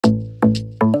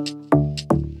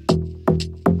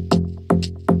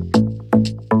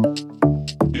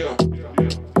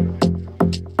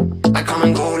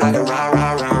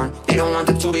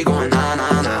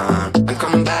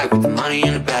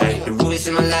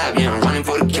lab, yeah, I'm running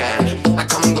for the cash. I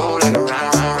come and go like a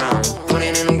round, round.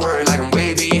 Putting in the work like I'm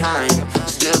way behind.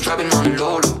 Still trapping on the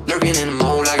low, lurking in the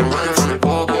mode like I'm running from the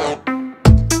popo.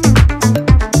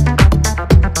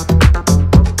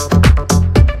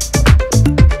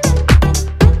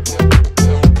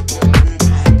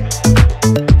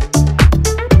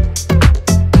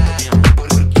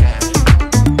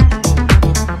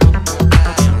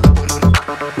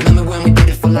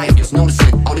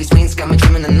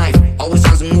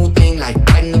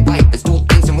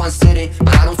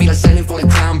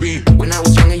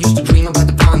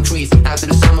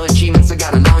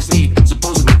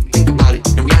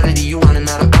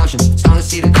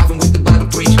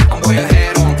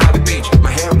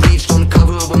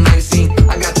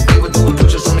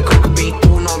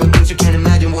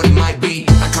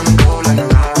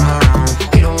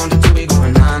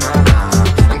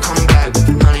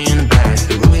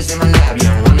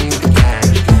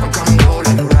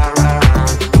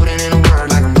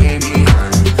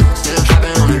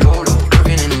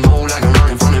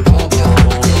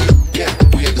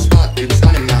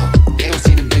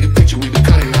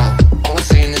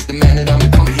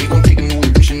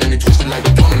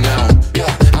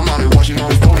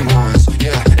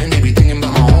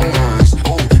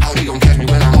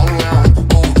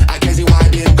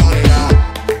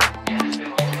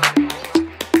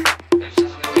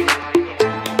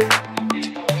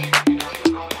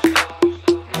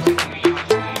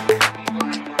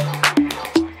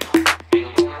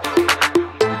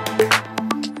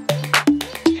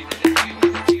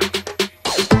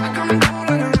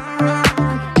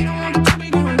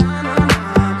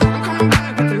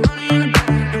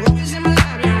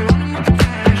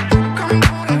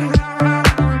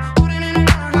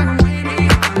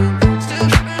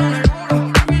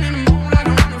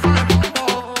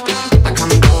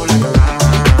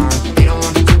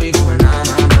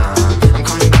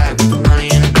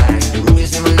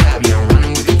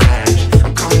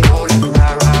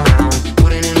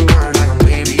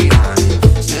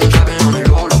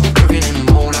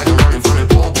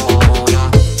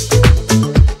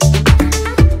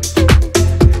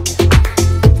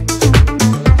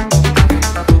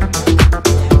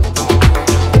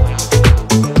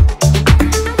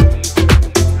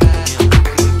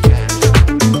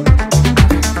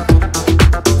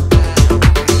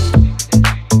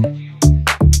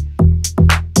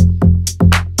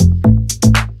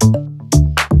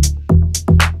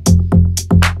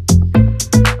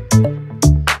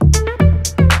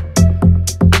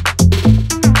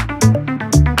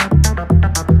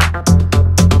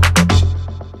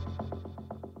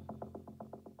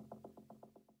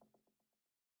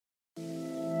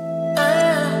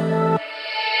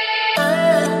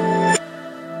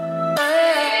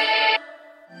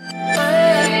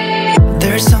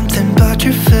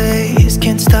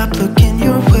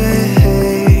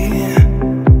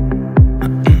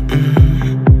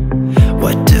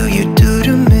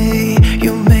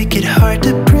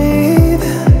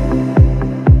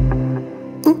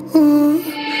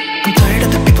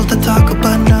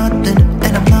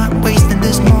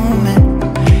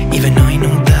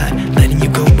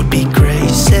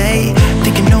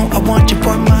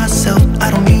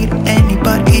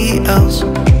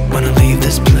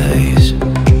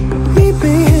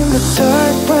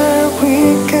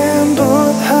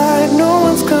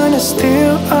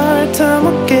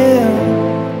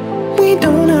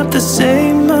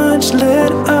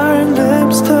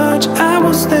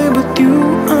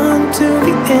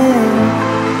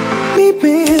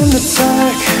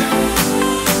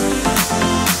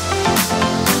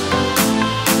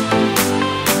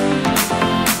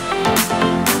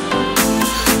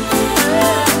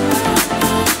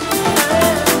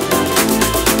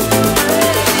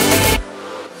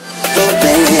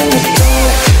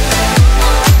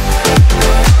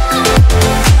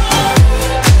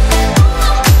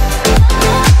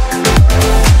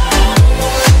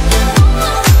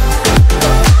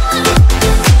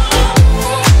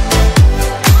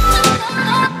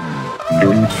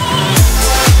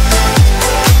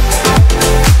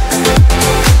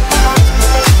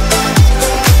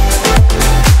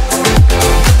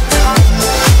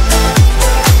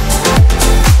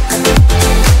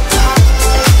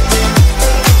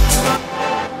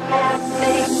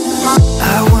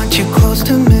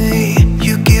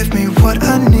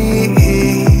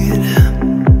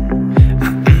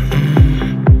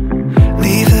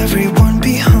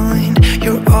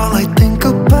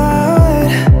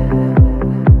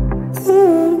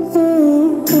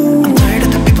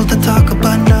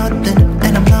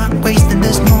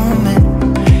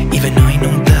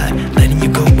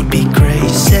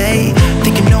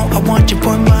 want you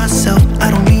for my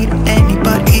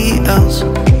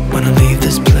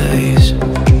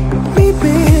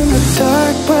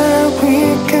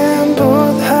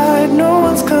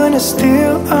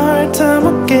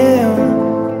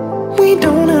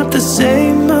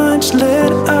say much,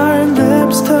 let our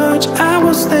lips touch. I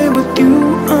will stay with you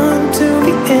until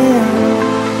the end.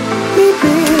 Meet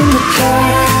me in the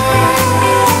dark.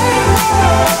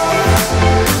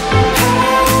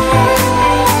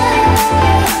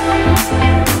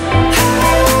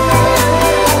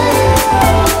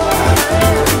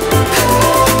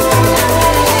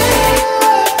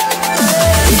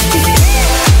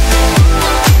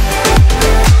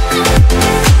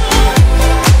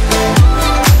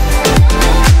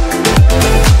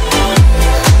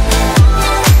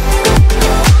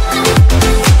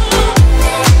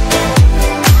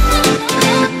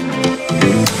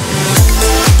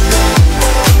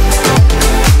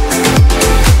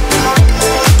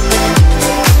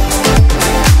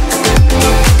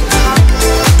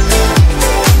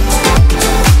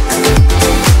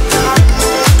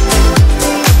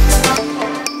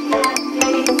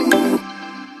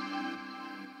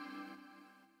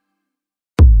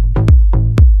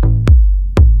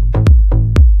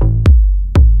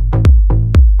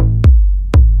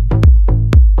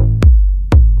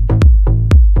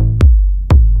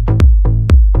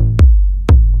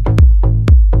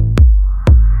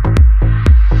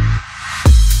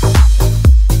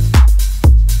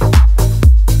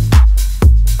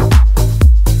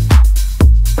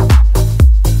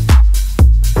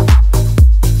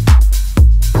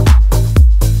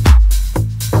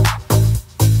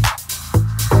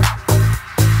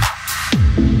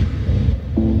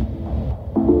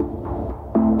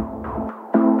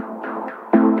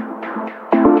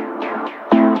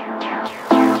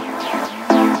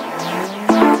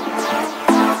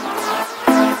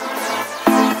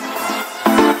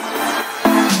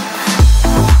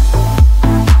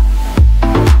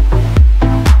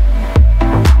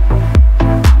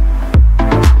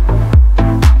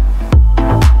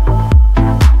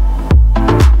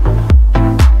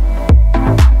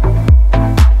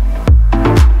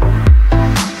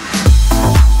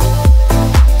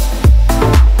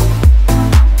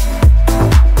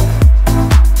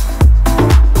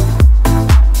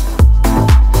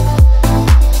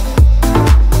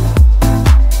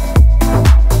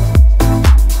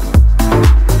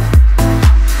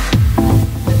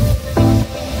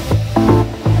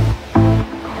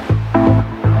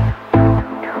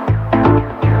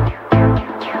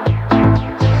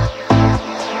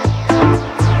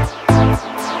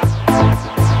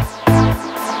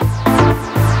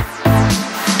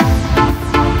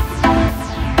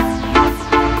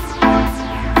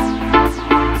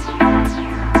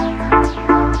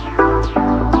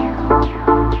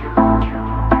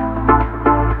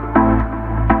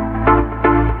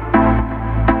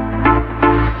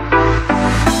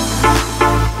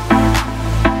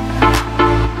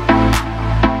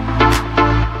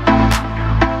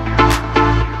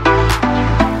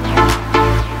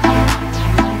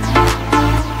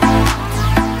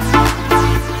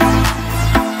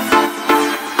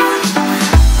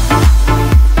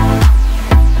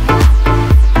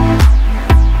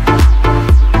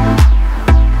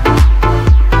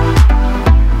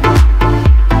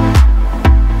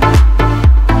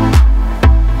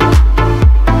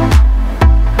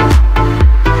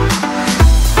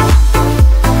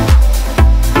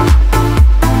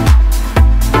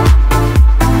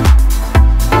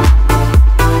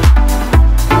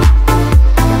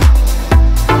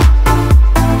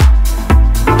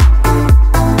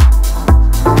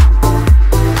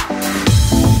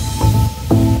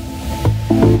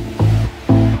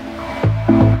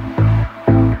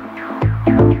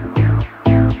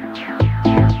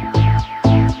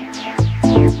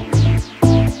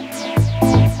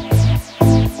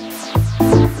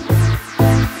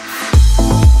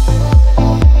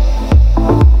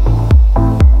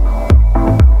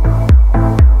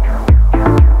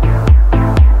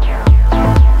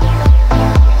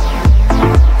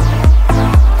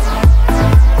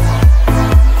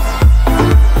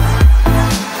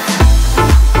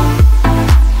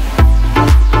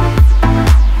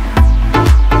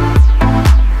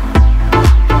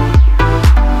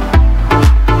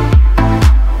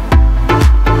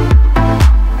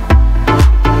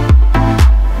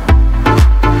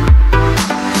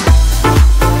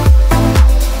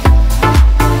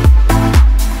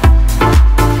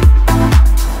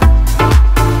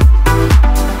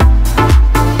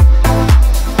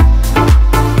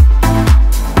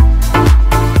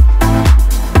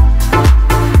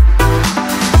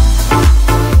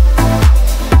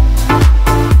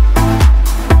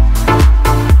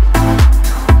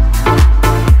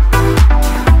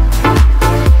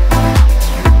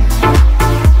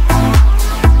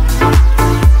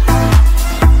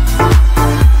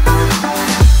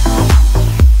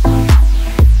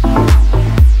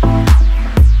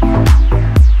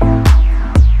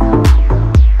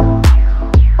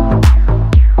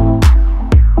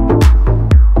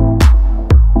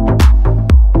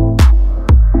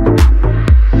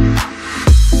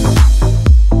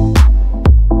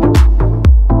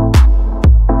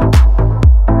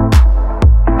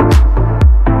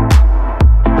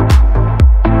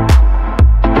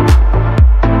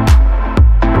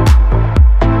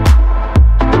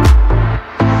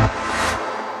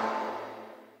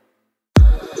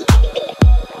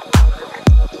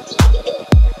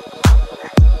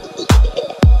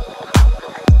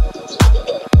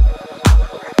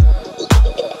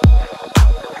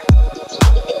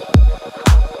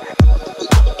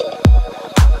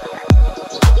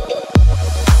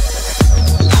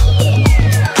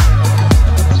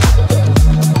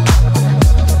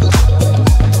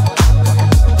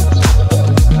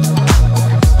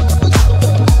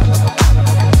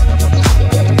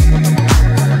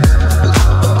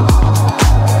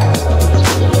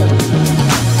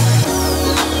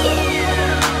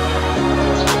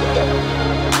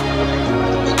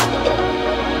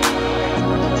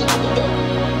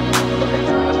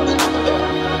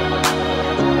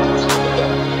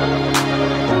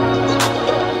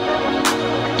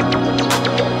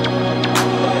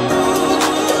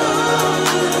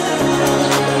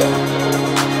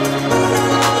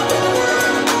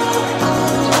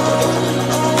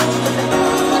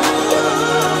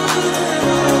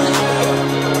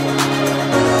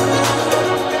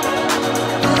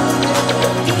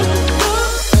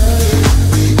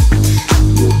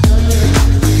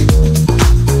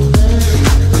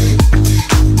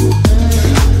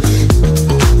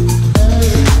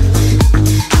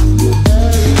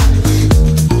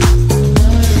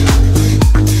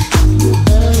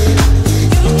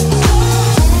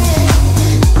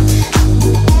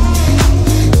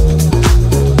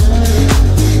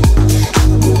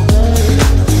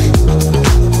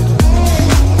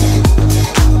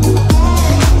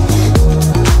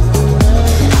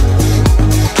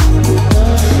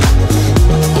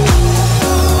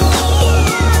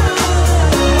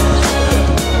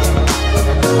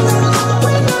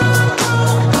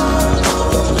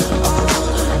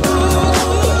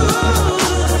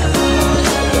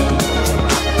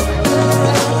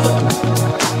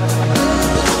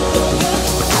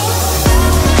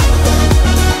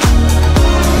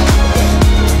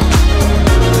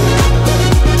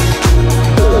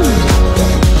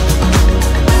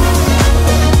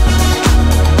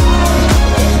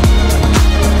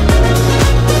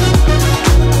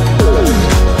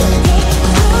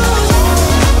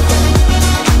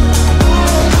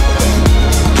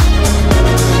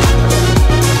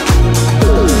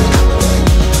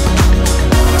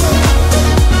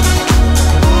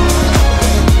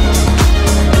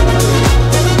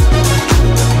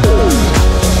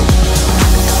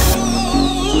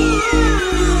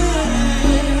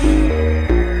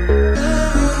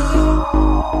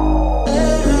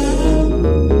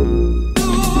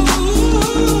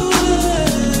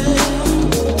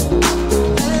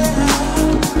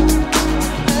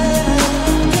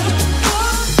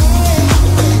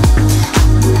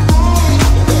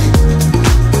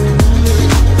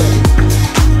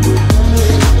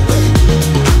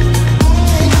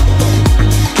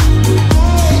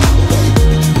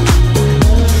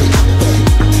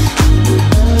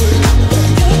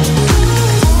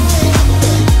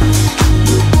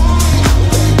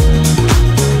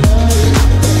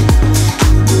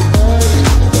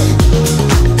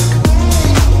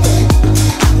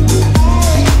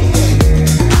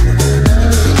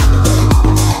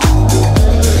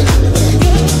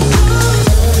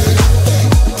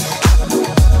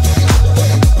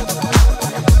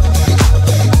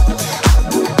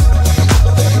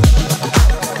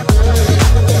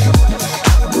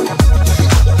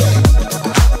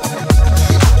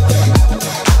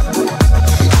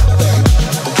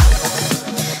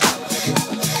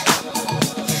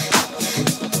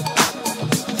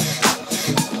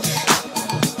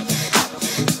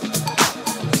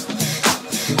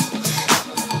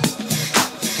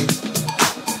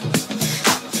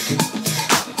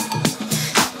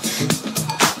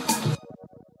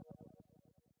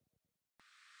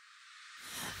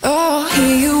 Oh,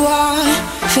 here you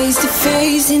are, face to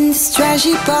face in this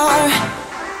trashy bar.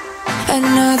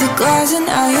 Another glass and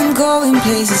I am going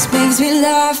places. Makes me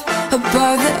laugh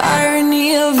about the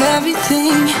irony of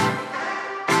everything.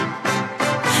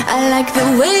 I like the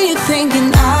way you're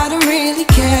thinking. I don't really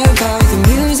care about the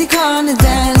music on the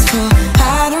dance floor.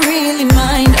 I don't really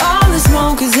mind all the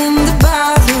smokers in the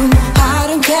bathroom. I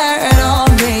don't care at all,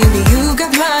 baby, you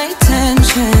got my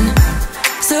attention.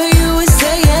 So you were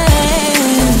saying,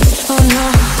 oh no,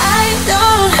 I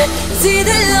don't see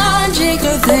the logic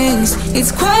of things.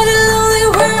 It's quite a lonely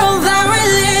world that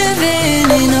we're living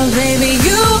in. Oh baby,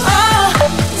 you are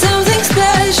something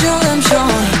special, I'm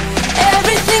sure.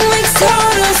 Everything makes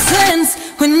total sense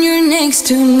when you're next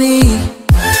to me.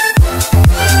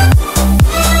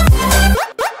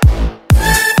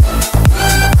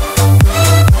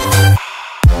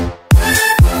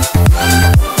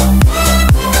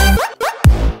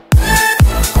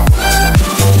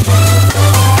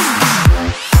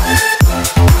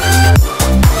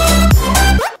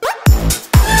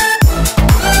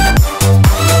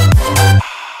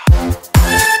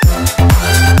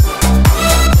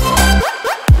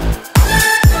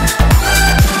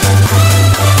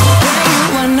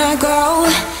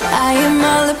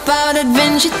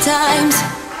 Times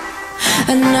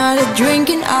another drink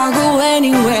and I'll go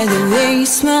anywhere. The way you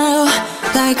smell,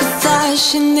 like a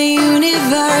flash in the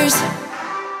universe.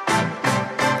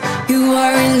 You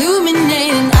are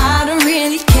illuminating. I don't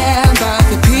really care about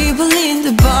the people in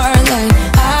the bar line.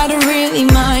 I don't really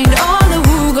mind all the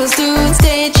who goes doing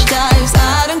stage dives.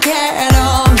 I don't care at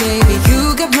all, baby,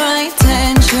 you got my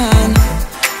attention.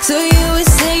 So you were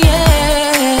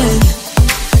saying,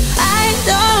 I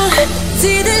don't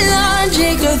see the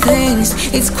logic of things.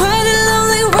 It's quite a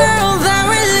lonely world that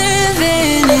we're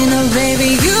living in. Oh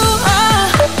baby, you are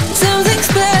something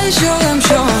special, I'm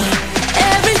sure.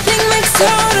 Everything makes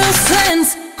total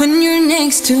sense when you're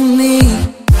next to me.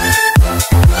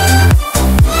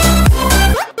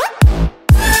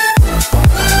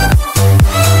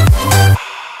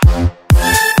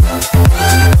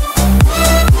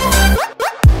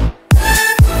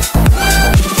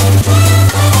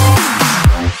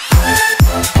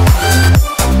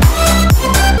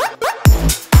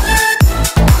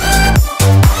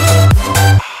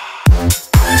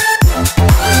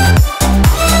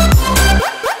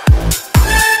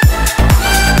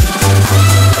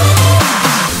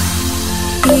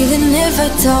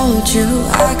 Told you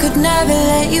I could never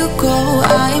let you go.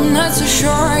 I am not so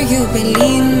sure you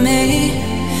believe me,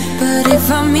 but if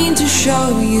I mean to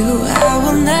show you, I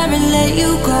will never let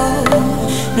you go.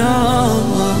 No,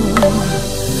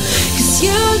 'cause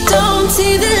you don't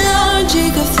see the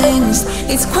logic of things.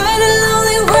 It's quite a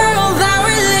lonely world that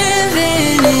we're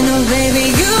living in. Oh baby,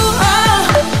 you are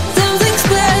something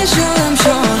special, I'm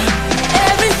sure.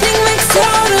 Everything makes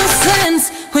total sense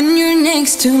when you're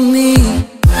next to me.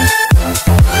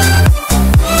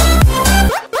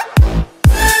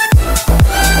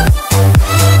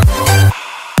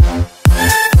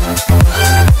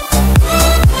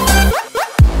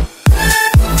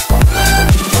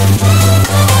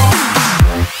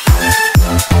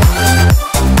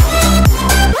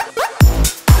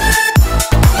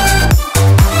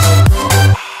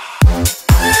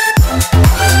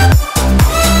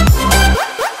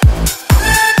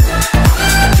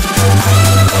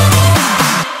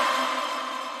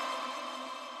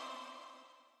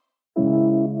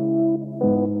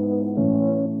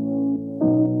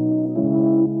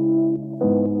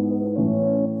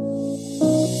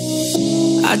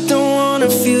 I don't wanna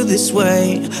feel this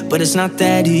way, but it's not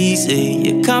that easy.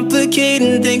 You're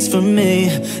complicating things for me.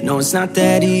 No, it's not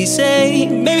that easy.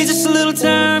 Maybe just a little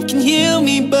time can heal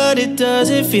me, but it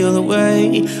doesn't feel the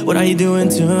way. What are you doing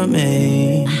to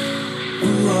me?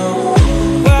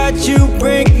 Why'd you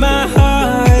break my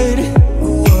heart?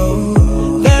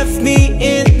 Left me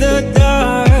in the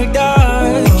dark,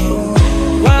 dark.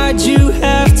 Why'd you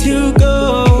have to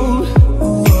go?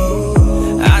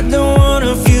 I don't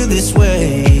wanna feel this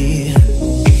way.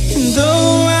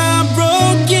 Though I'm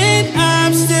broken,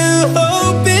 I'm still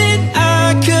hoping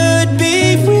I could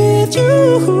be with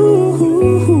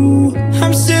you.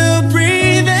 I'm still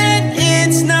breathing,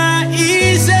 it's not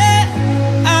easy.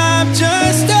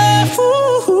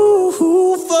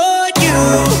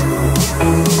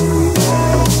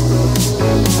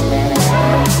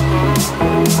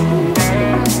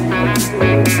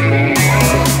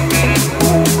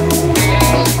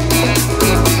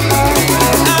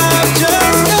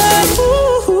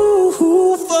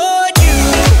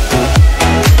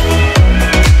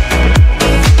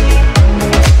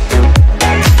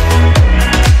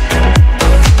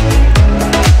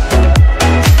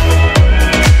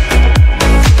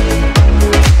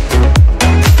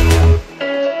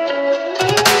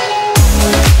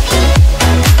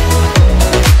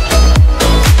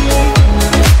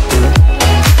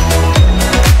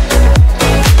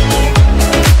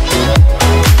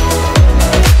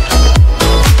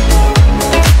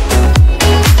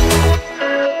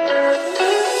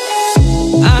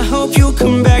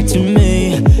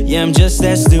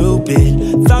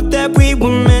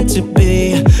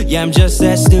 I'm just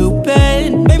that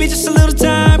stupid. Maybe just a little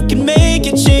time can make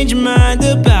you change your mind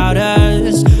about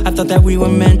us. I thought that we were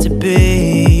meant to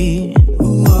be.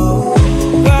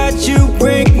 Why'd you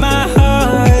break my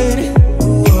heart?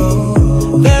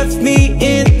 Left me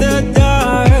in the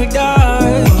dark,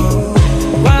 dark.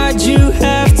 Why'd you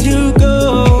have to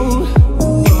go?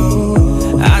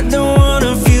 I don't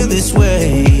wanna feel this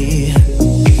way.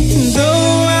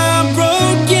 Though I'm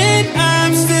broken,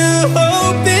 I'm still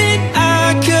hoping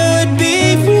I could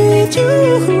be with you.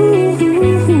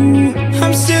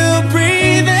 I'm still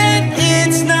breathing,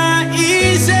 it's not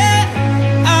easy.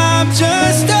 I'm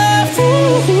just a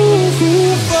fool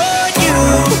for you.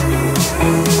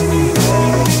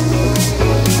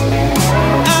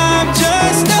 I'm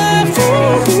just a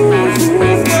fool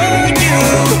for you.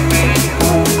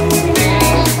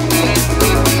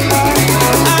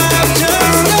 I'm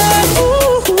just a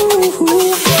fool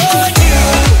for you.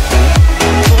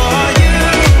 For you.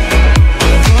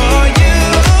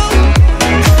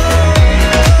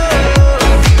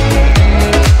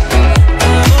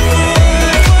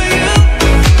 For you.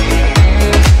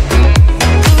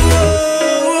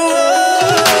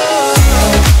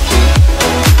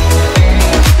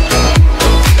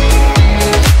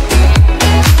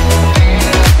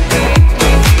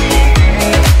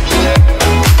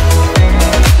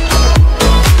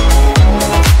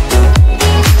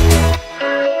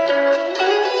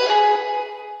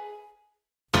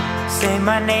 Say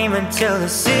my name until the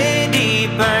city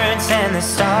burns and the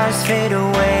stars fade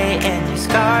away and your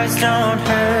scars don't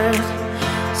hurt.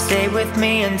 Stay with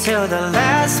me until the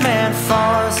last man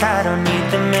falls. I don't need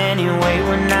them anyway.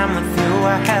 When I'm with you,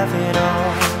 I have it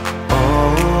all.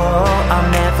 Oh, I'll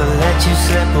never let you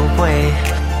slip away.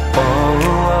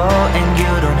 Oh, and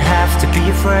you don't have to be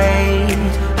afraid.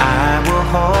 I will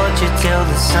hold you till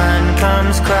the sun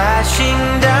comes crashing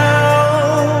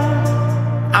down.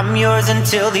 I'm yours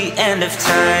until the end of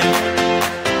time.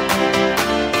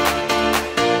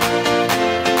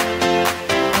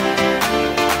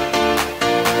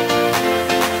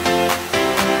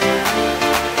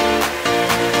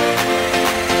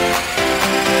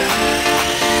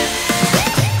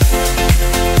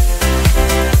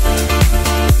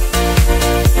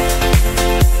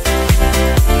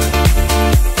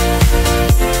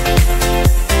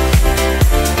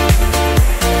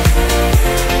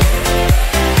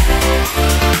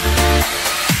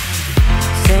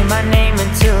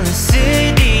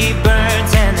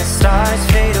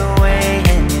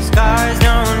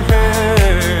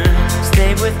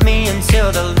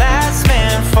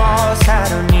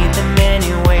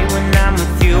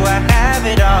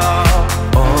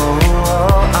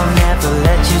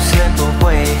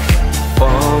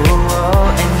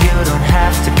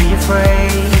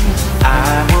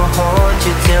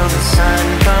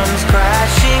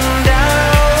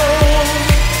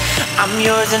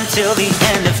 Until the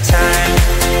end of time.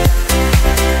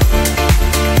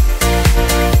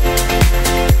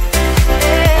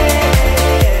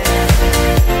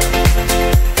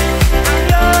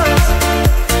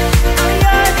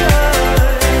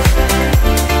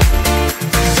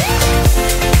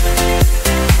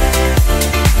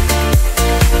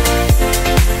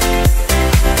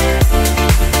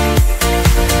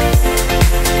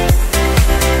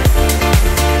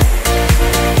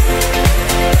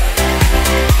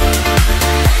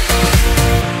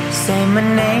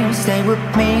 Stay with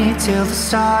me till the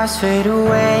stars fade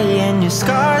away and your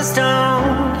scars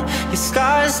don't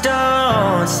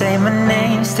say my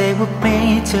name. Stay with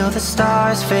me till the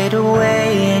stars fade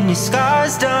away and your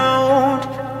scars don't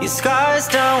hurt. Your scars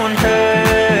don't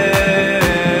hurt.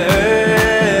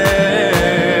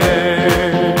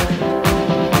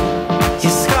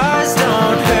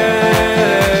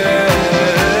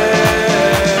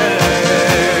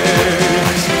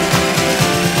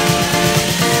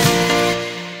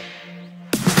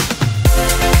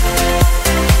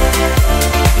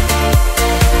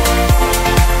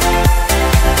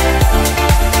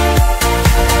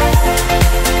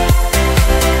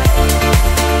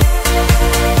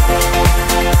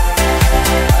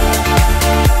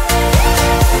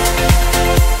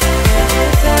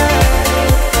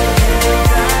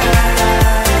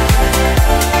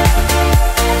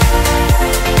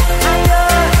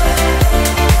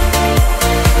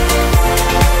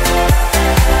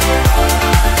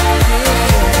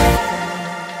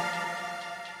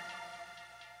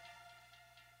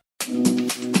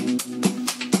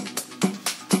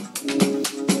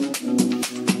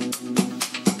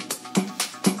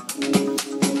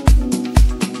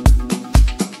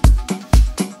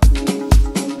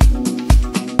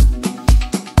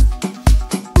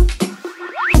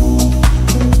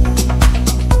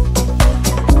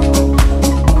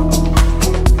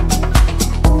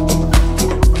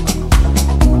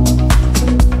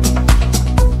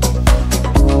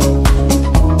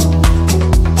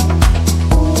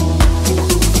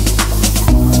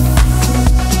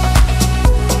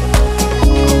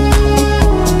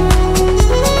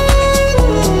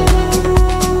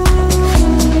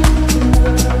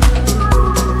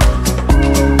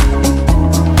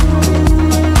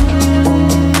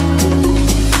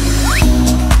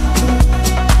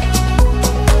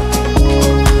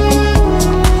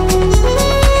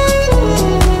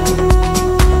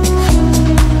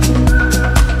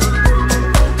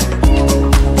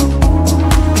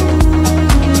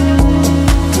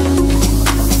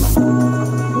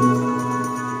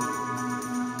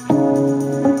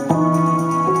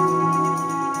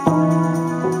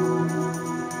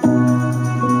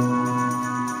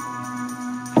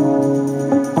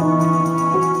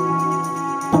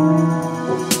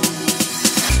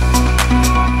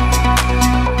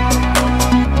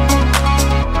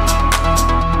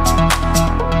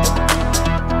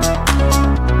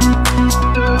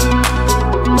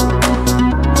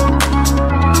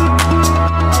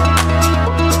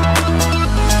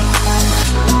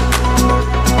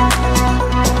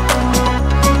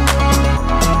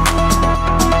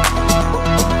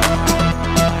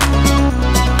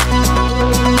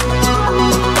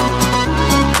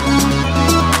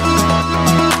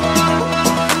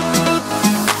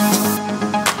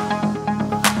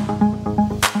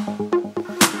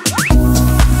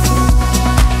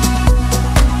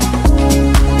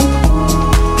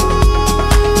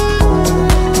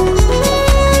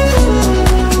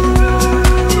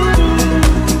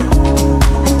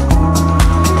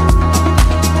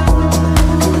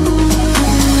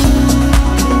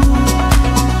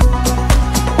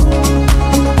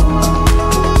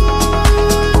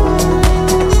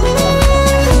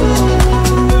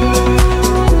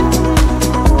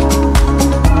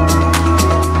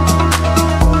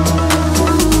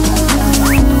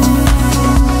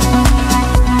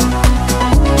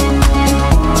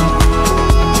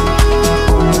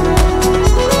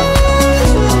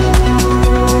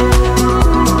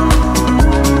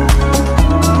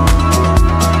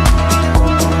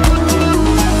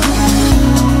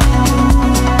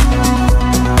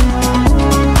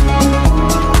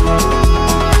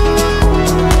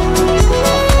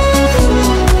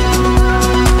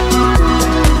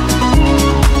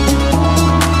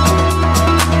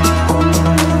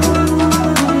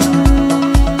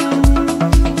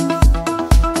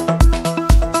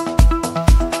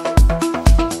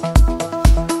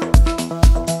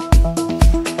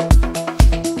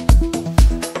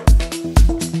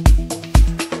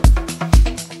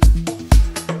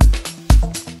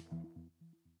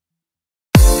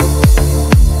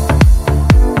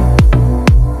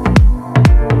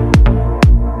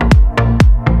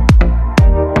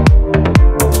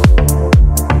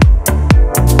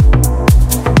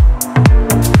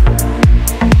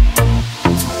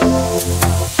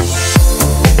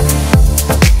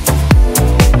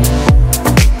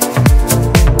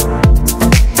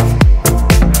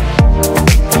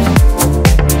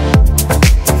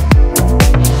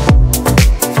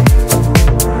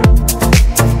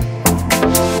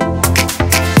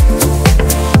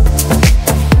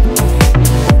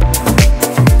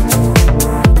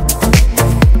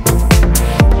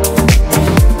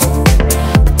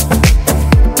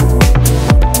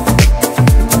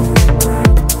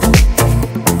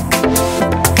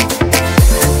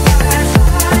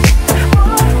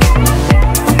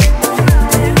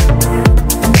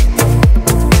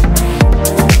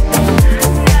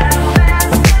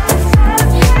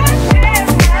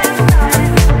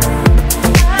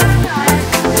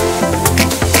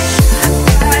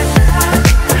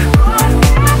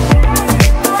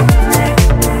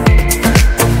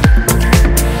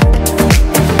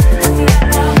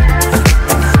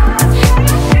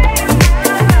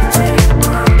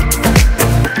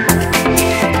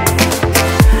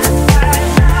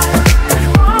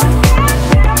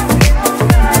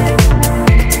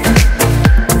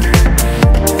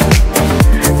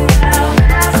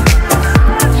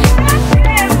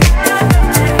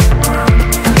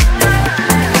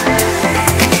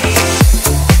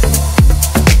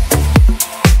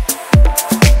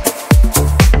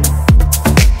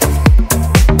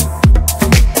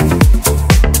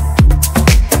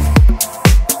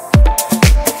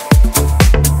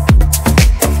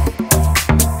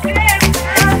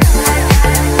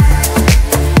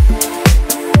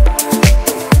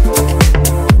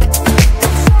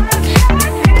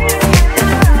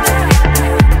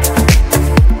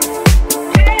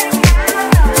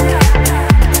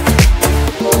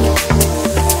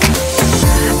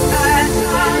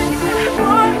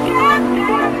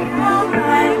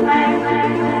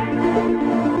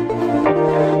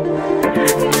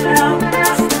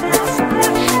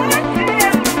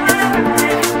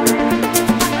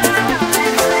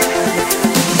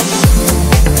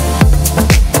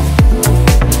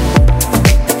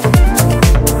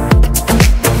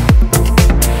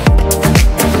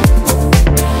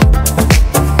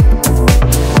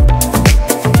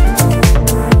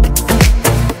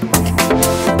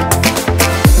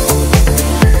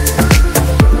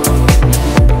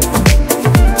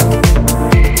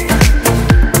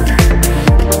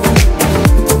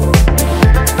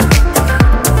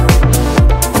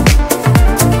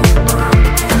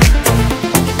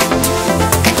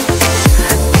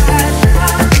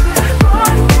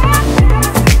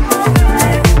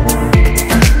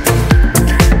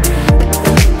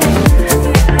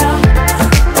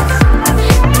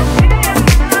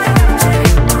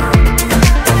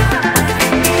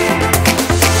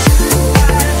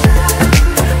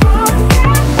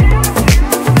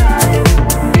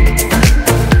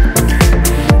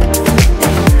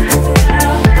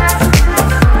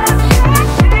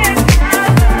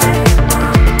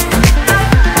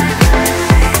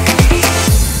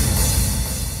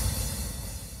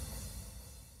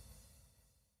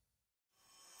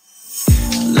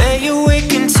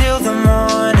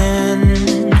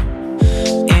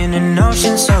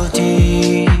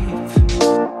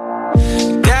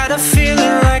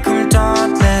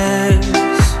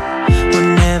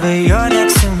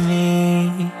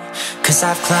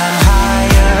 climb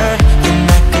higher than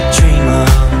I could dream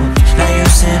of. Now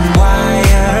using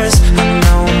wires, I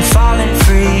know I'm falling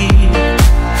free.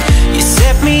 You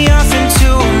set me off into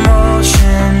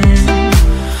emotion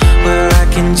where I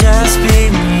can just be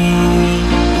me.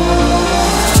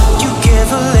 You give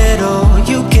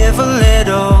a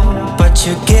little, but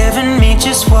you're giving me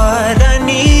just what I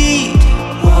need.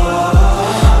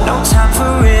 No time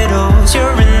for riddles,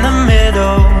 you're in the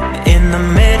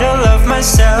middle of my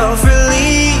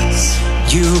self-release.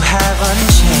 You have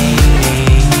unchained me.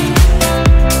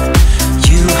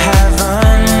 You have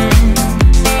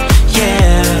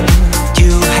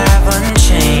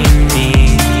unchained me.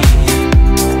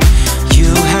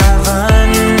 You have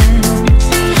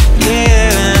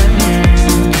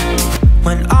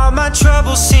When all my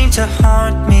troubles seem to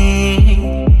haunt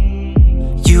me,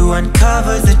 you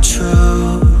uncover the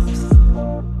truth.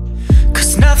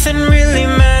 'Cause nothing really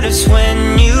matters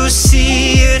when you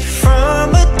see it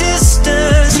from a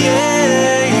distance,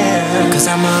 yeah. 'Cause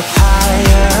I'm up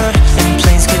higher than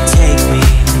planes could take me.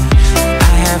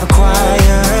 I have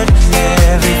acquired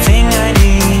everything I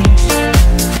need.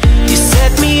 You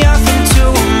set me off into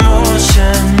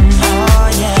emotion, oh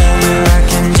yeah, where I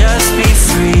can just be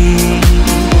free.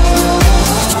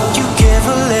 You give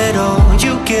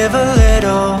a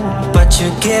little, but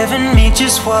you're giving me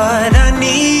just what I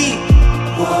need.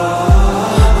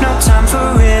 No time for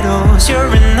riddles,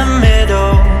 you're in the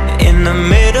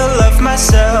middle of my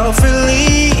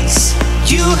self-release.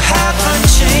 You have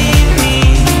unchained me.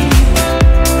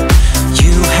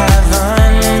 You have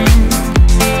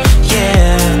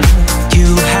you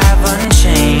have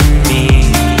unchained me.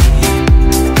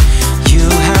 You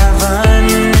have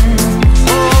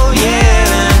oh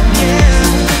yeah.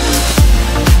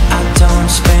 I don't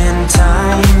spend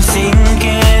time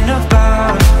thinking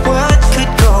about what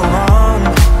could go wrong.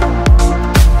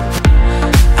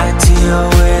 I deal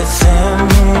with them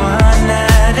one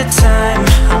at a time.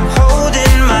 I'm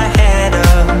holding my head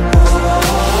up.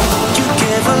 You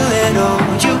give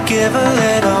a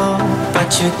little, but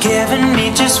you're giving me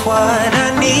just what I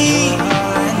need.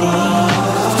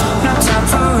 No time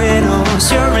for riddles,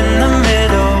 you're in the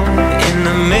middle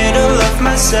of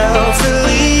my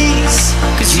self-release.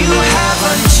 'Cause you have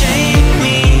unchained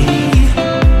me.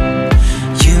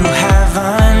 You have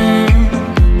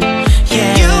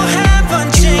you have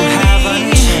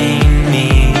unchained me.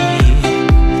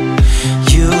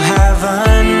 You have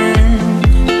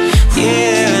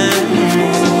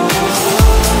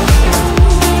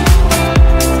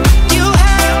You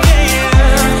have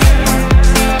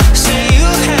say you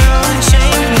have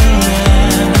unchained me.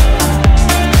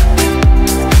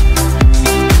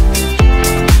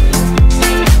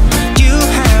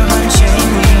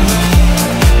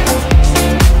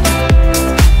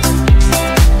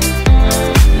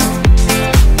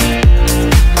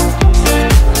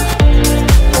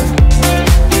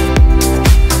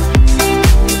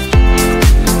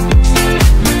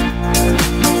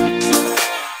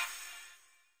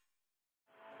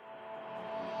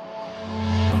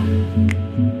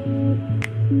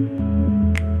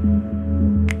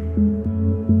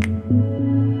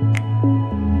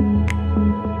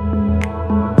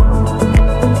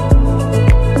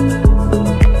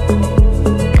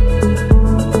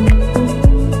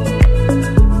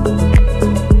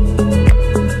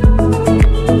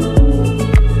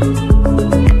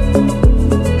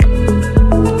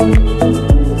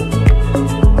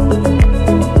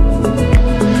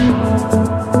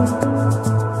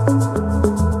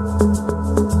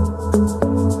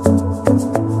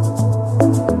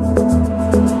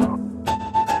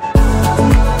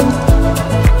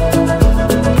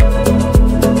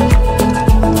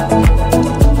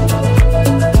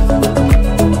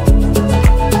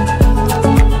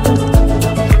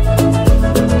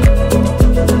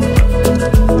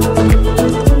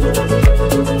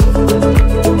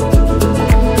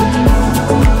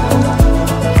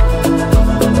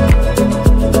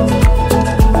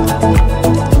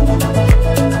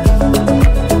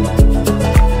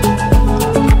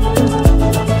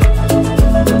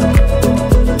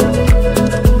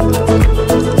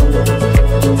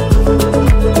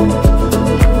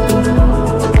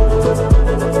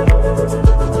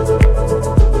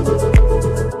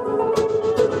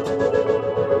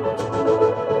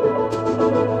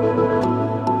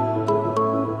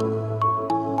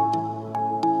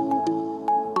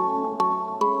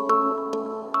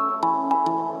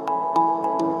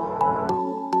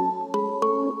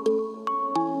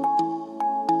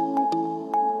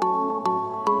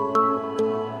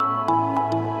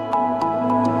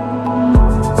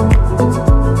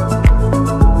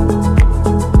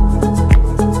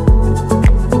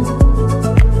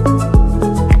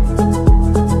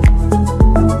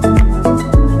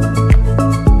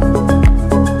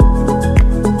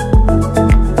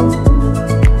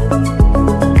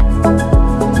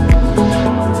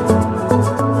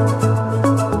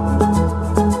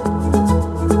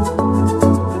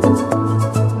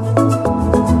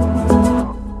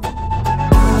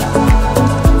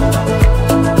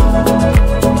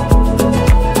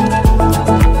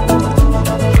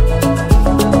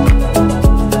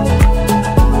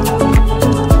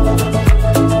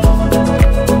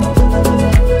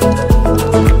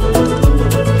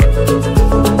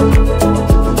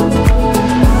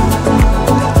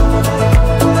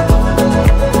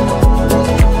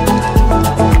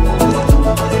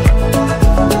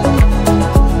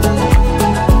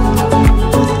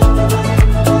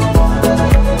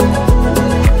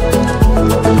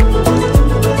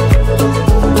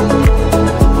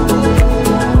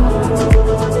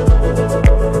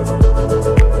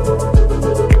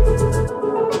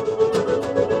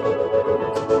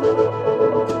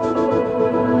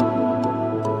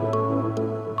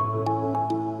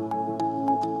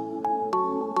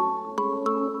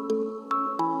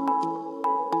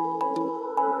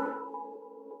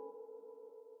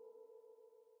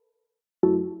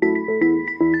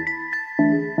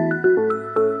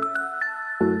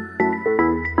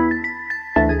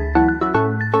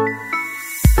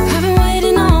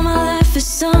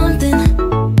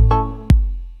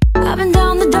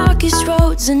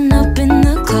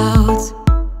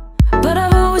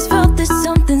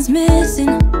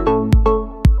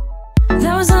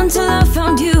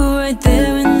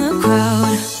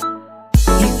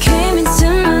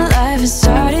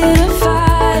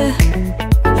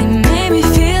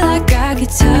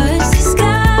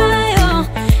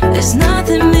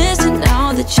 missing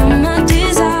now that you're my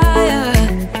desire.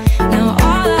 Now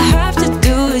all I have to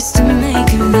do is to make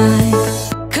you mine.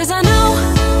 'Cause I know,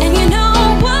 and you know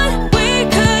what we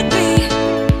could be.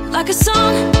 Like a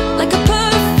song, like a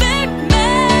perfect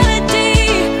melody.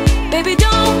 Baby,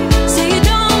 don't say you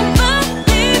don't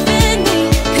believe in me.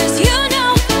 'Cause you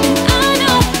know, and I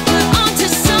know, we're onto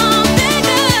something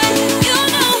good. You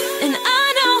know, and I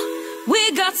know, we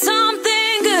got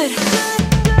something good.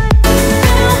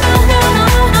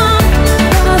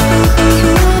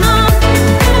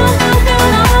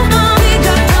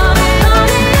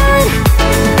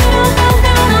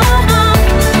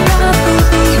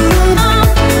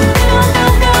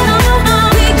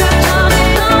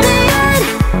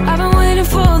 I've been waiting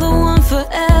for the one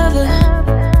forever.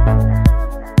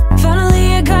 Finally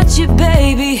I got you,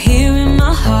 baby, here in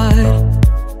my heart.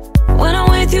 When I'm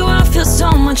with you I feel so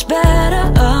much better,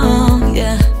 oh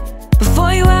yeah.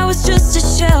 Before you I was just a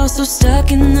shell, so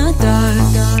stuck in the dark.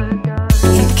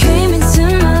 You came into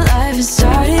my life and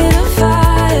started a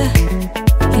fire.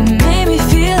 You made me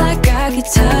feel like I could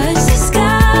touch the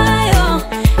sky, oh.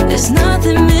 There's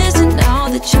nothing missing now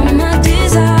that you're my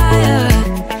desire.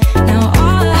 Now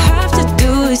all I have to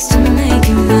do is to make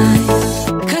you mine.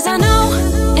 'Cause I know,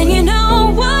 and you know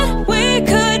what we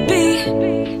could be.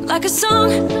 Like a song,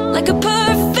 like a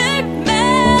perfect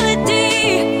melody.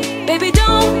 Baby,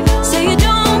 don't say you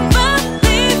don't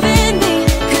believe in me.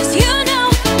 'Cause you know,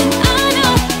 and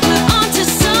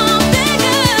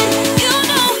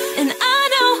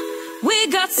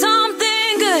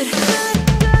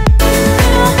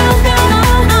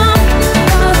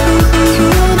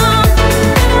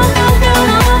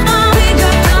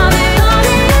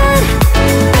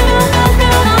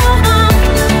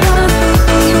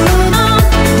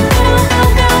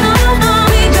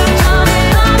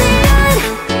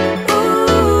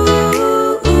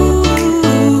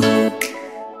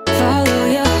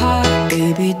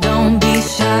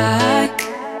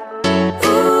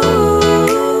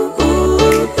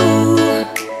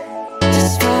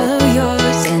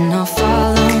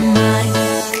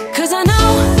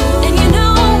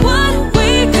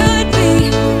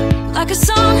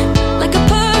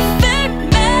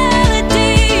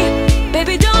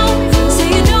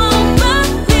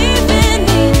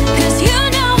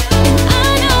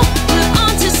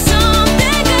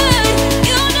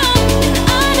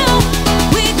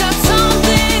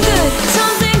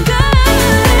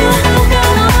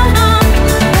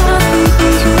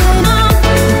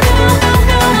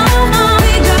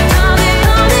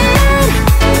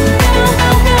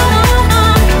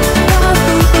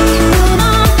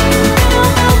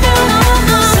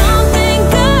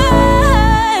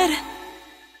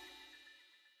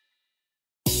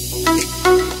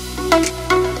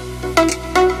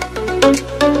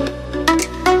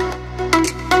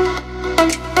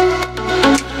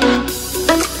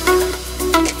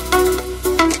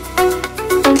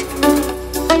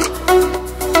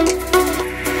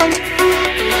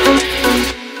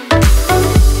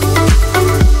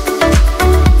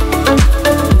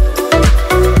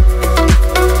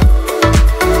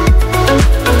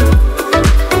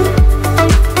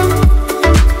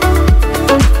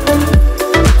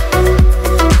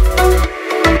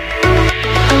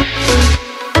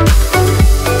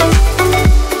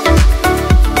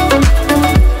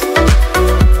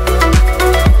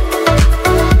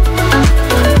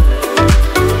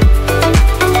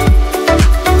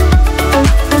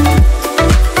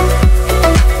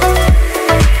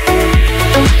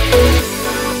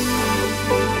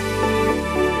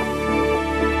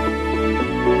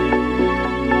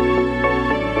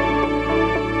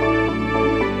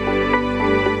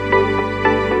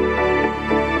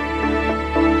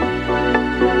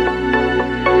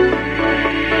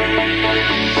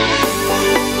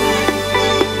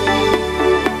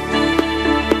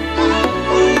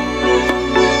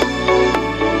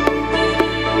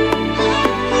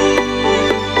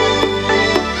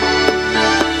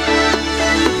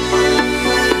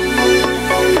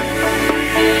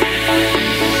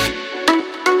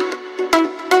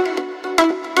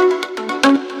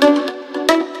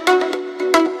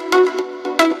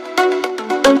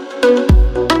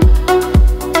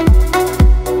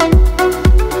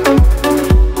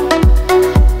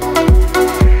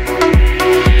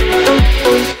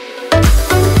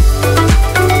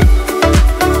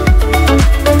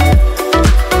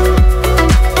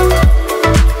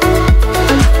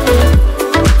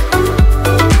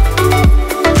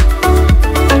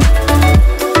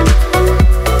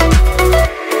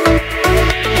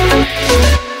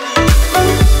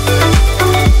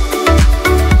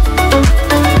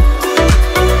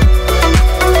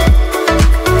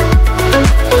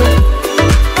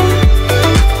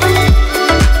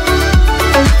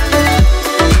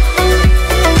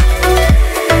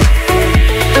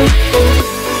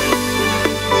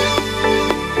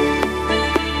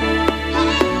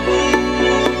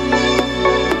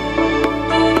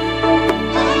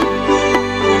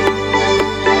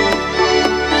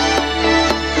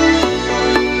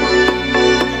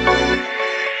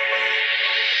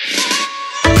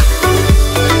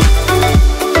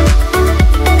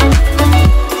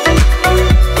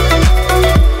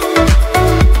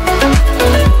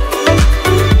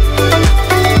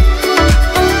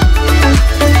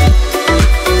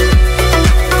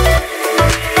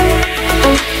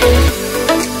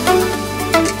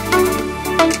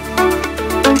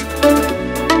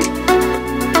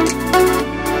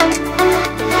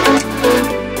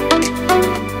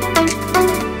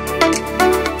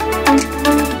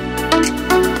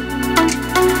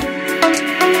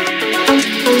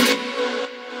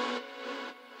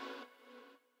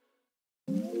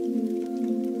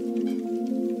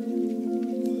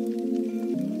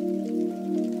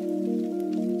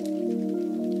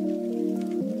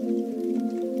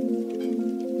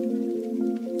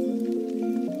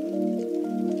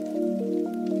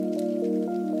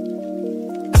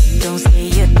Don't say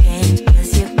you can't,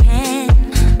 'cause you can.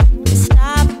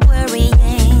 Stop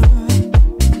worrying.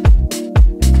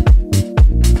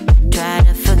 Try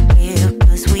to forgive,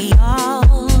 'cause we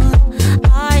all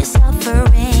are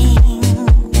suffering.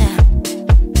 Yeah.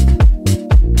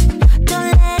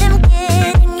 Don't let them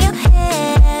get in your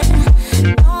head.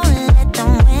 Don't let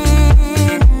them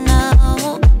win.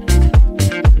 No.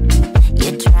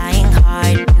 You're trying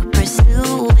hard to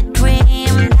pursue a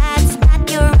dream that's not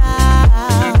your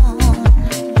own.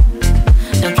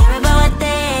 Don't care about what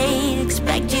they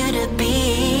expect you to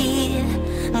be.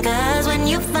 'Cause when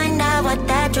you find out what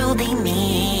that truly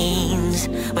means,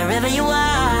 wherever you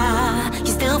are,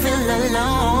 you still feel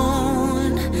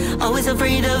alone. Always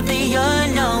afraid of the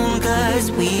unknown,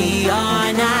 'cause we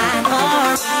are not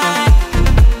alright.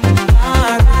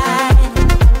 Alright.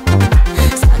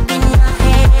 Stuck in your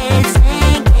head,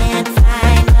 saying can't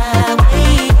find a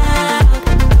way out.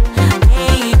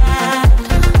 Way out.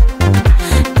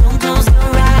 Don't close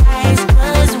your eyes,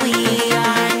 'cause we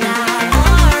are not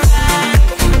alright.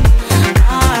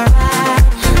 Alright.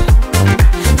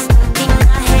 Stuck in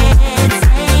your head,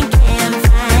 saying can't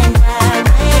find a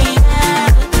way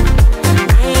out.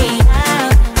 Way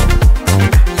out.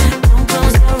 Don't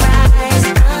close your eyes,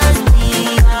 'cause we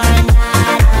are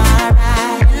not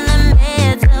alright. In the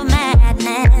midst of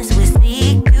madness, we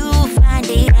seek to find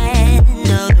the end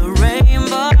of the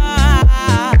rainbow.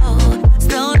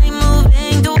 Slowly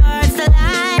moving towards the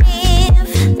life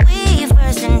we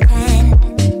first intend.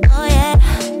 Oh yeah.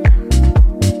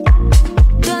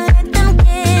 Don't let them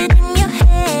get in your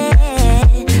head.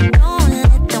 Don't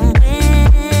let them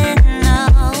win. No.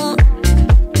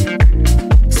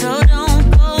 So don't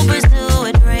go pursue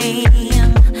a dream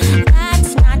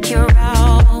that's not your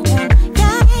own.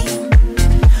 Yeah.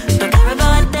 Don't care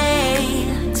about what they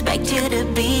expect you to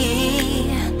be.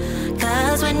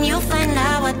 'Cause when you find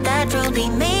out what that truly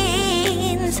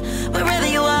means, wherever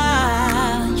you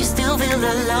are, you still feel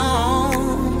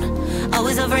alone.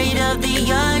 Always afraid of the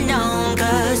unknown,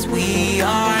 'cause we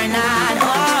are not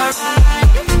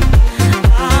alright.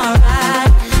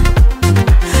 Alright.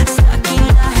 Stuck in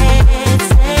your head,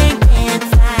 saying can't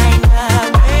find a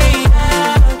way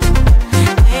out.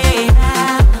 Way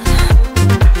out.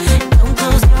 Don't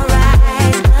close your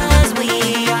eyes, 'cause we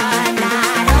are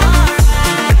not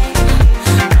alright.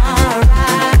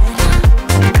 Alright.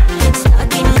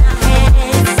 Stuck in your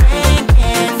head, saying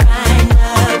can't find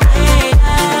a way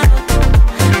out.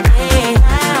 Way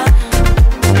out.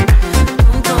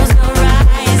 Don't close your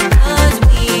eyes, 'cause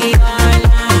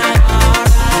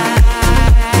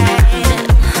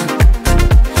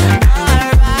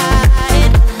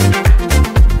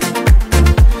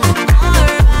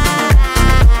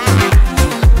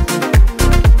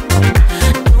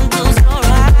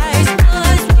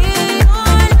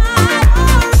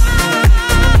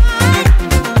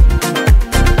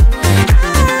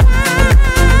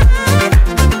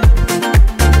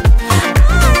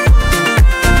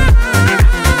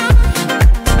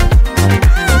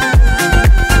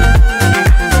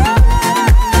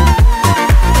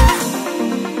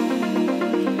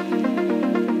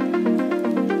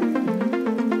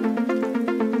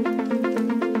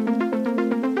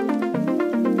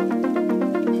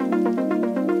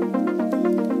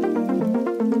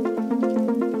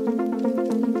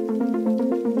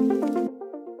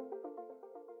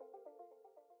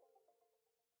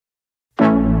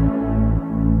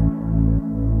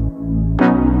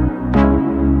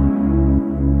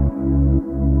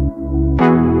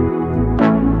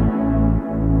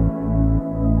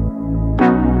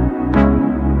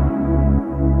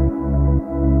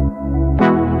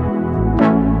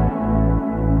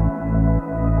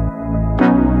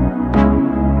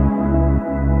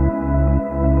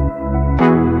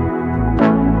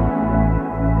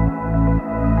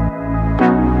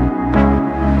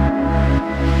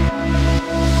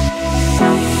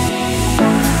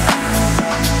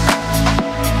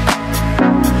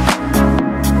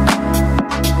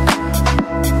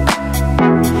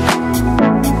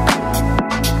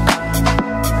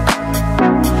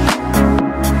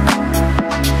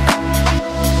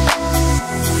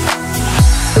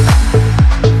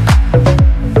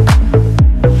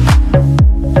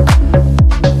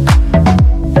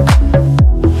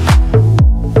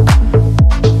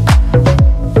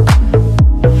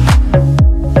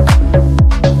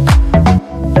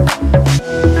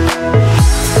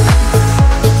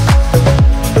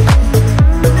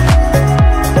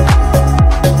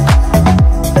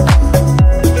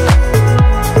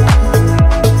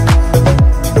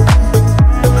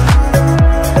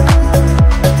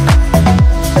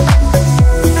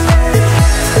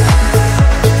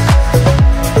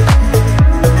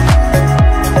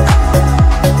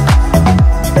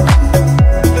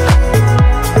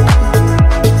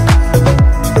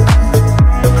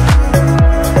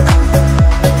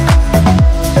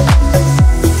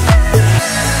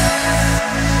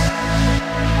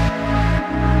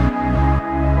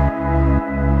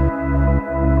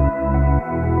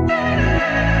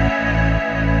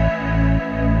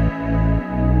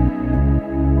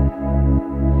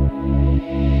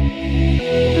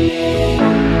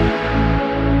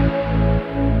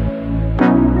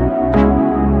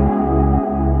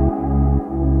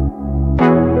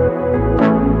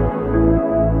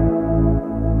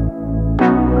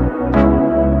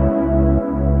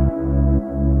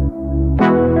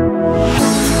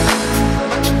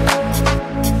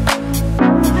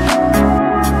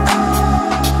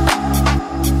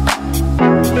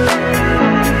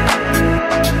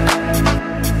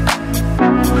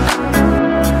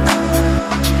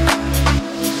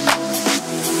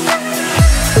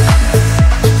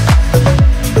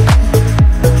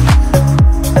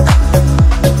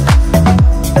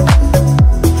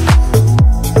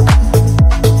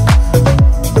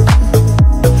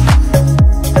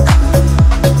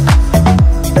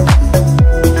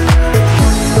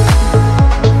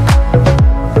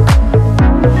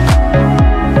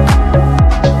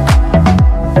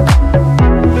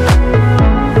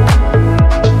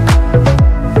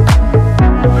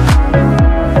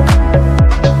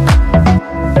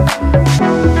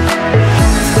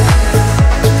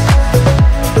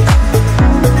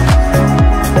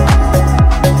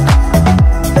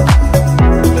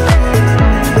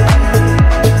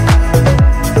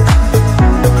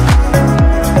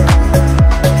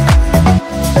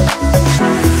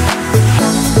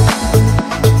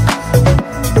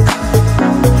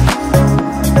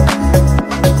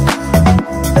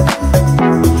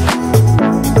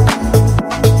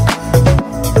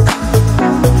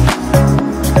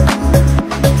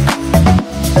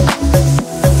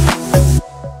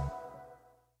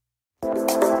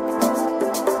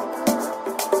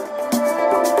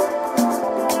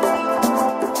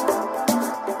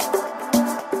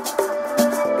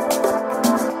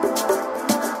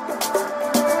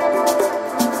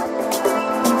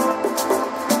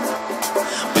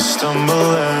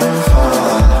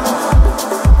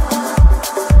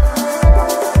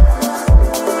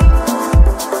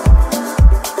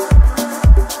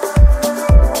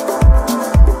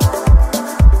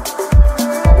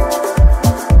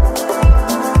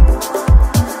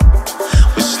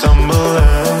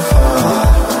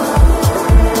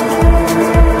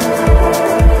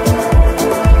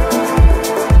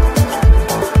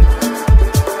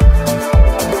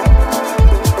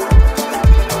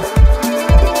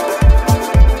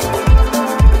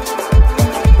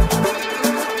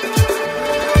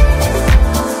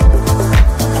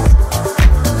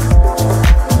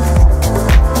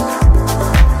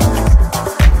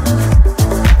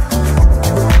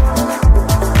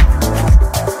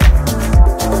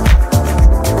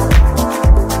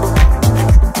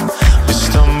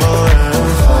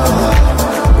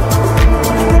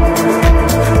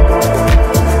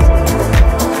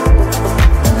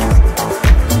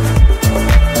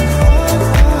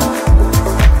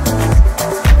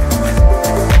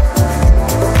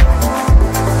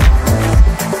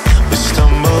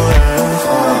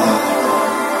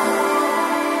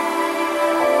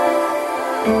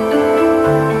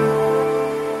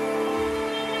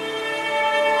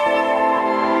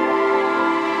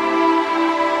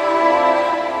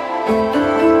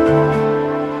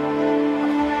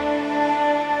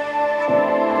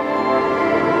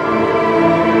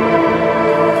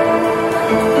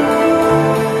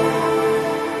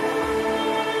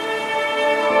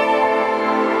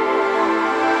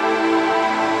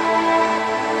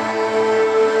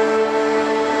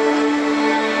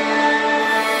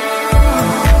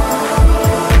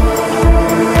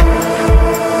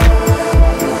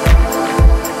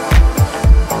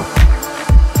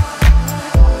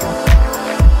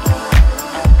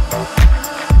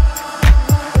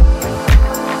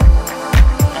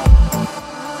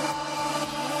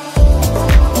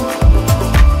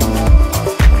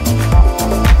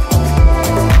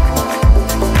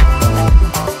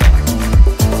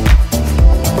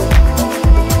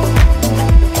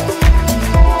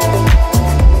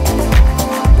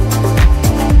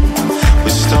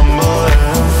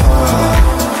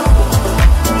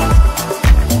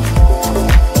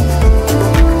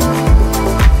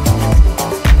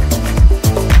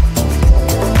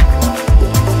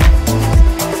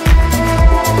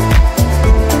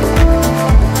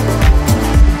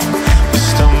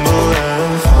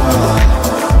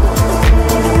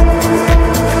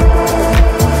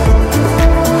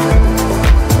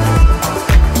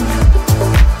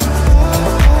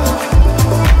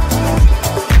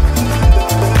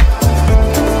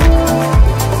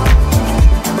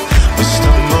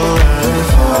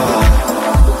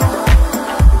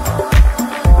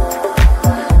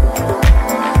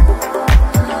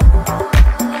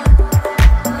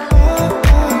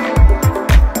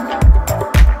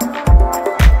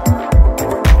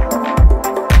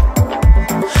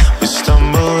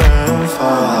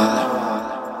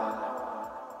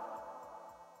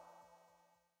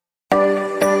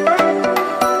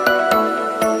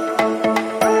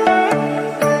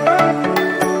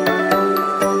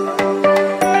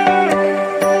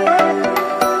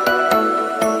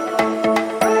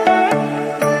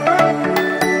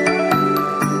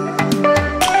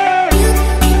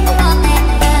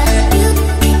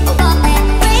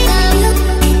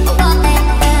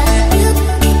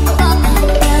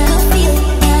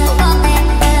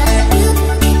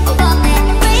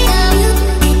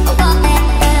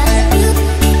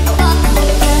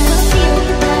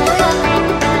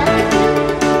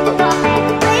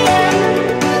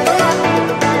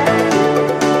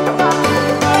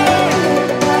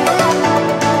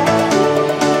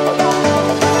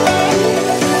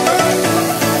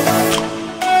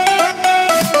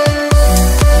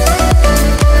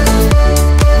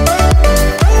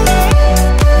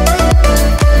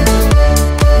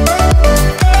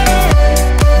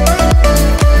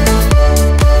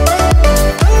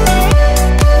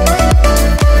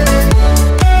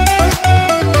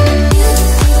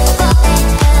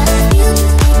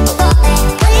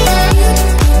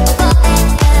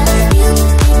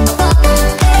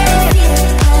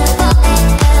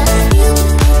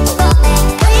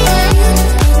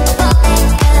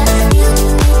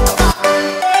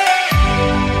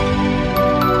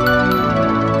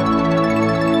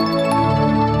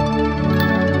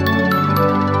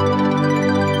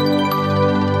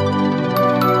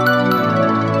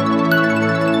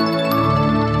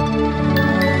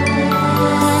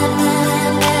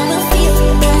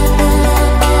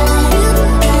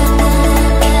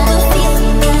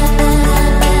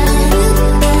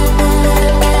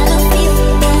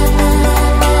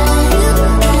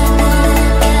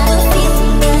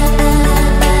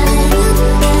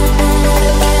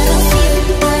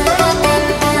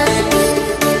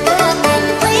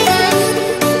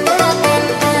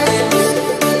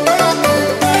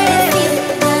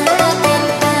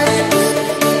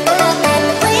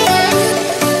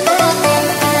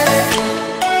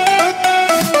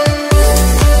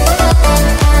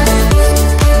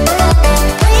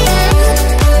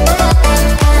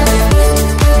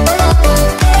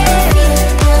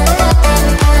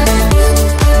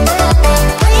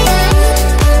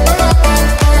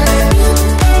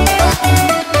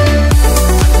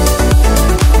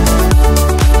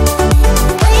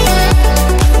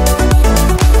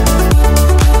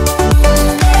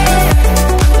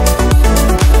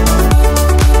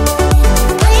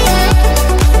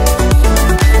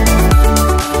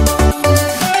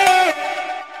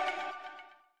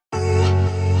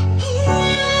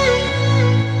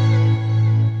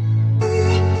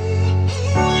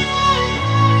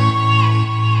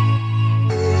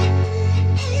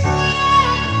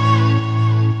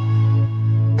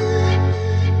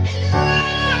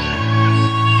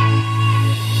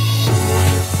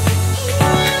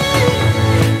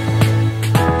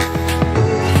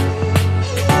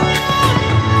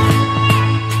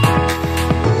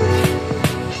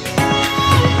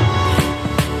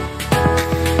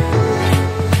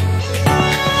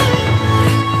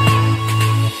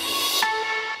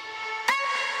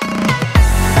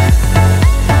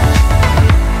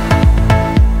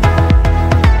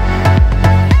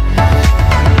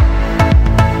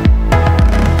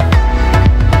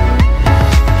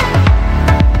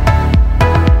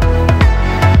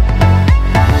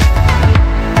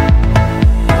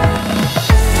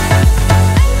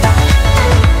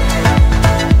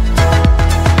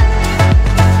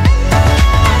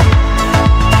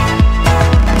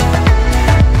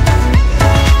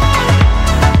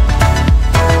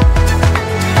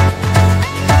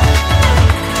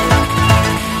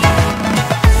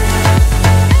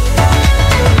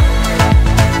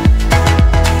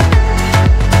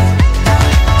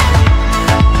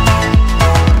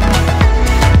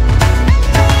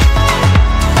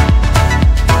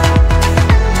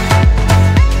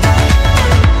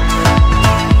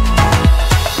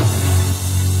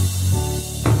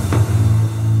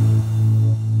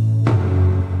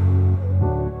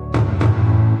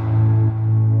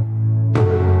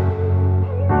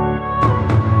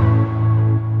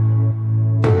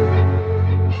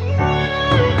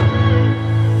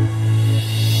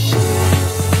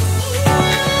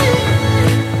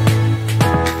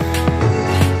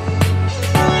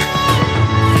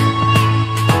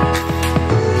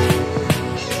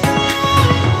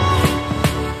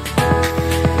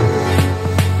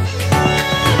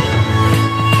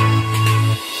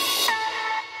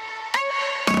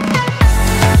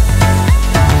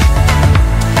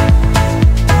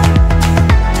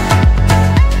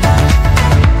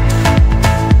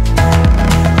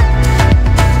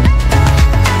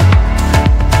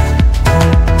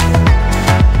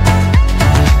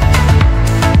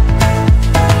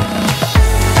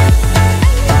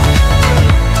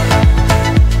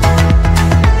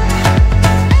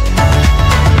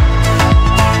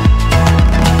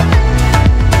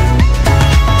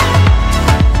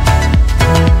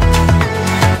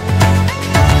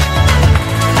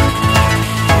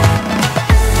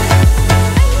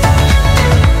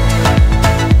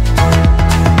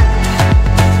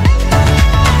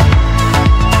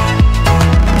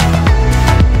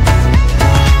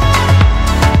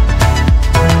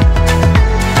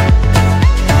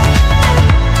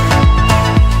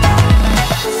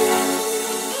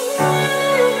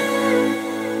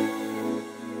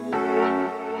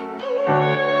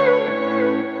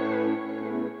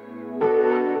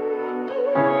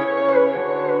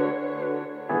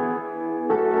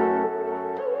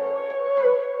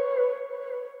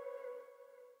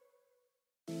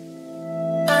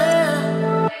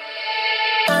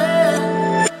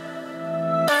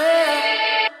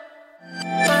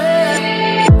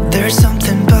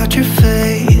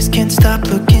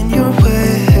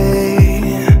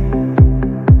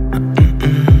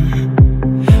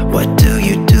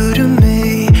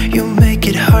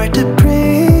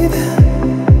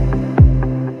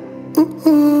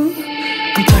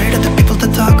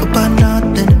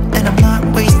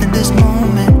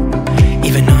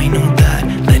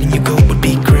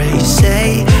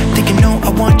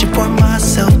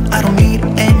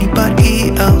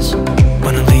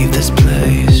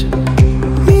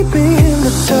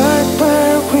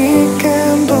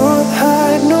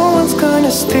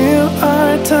steal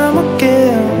our time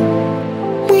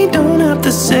again. We don't have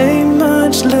to say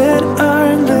much, let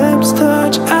our lips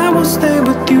touch. I will stay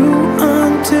with you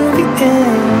until the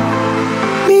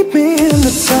end. Meet me in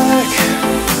the back.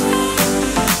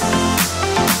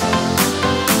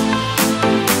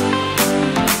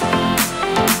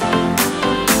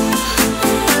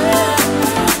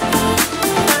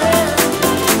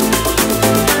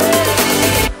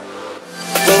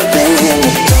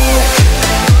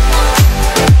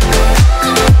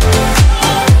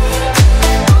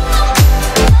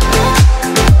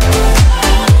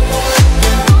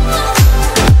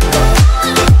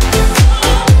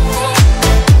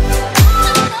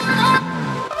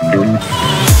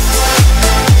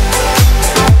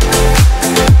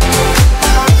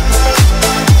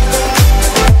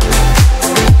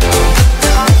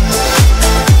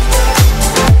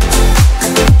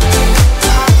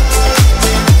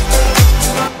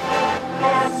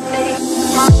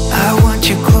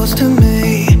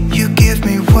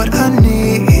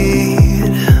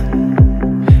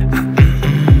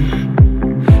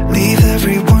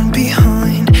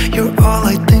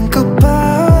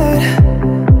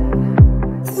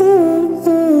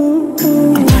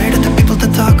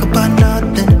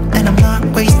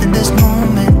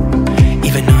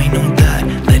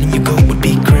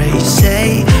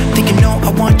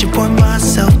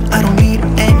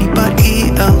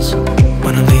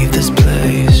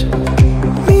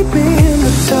 Meet me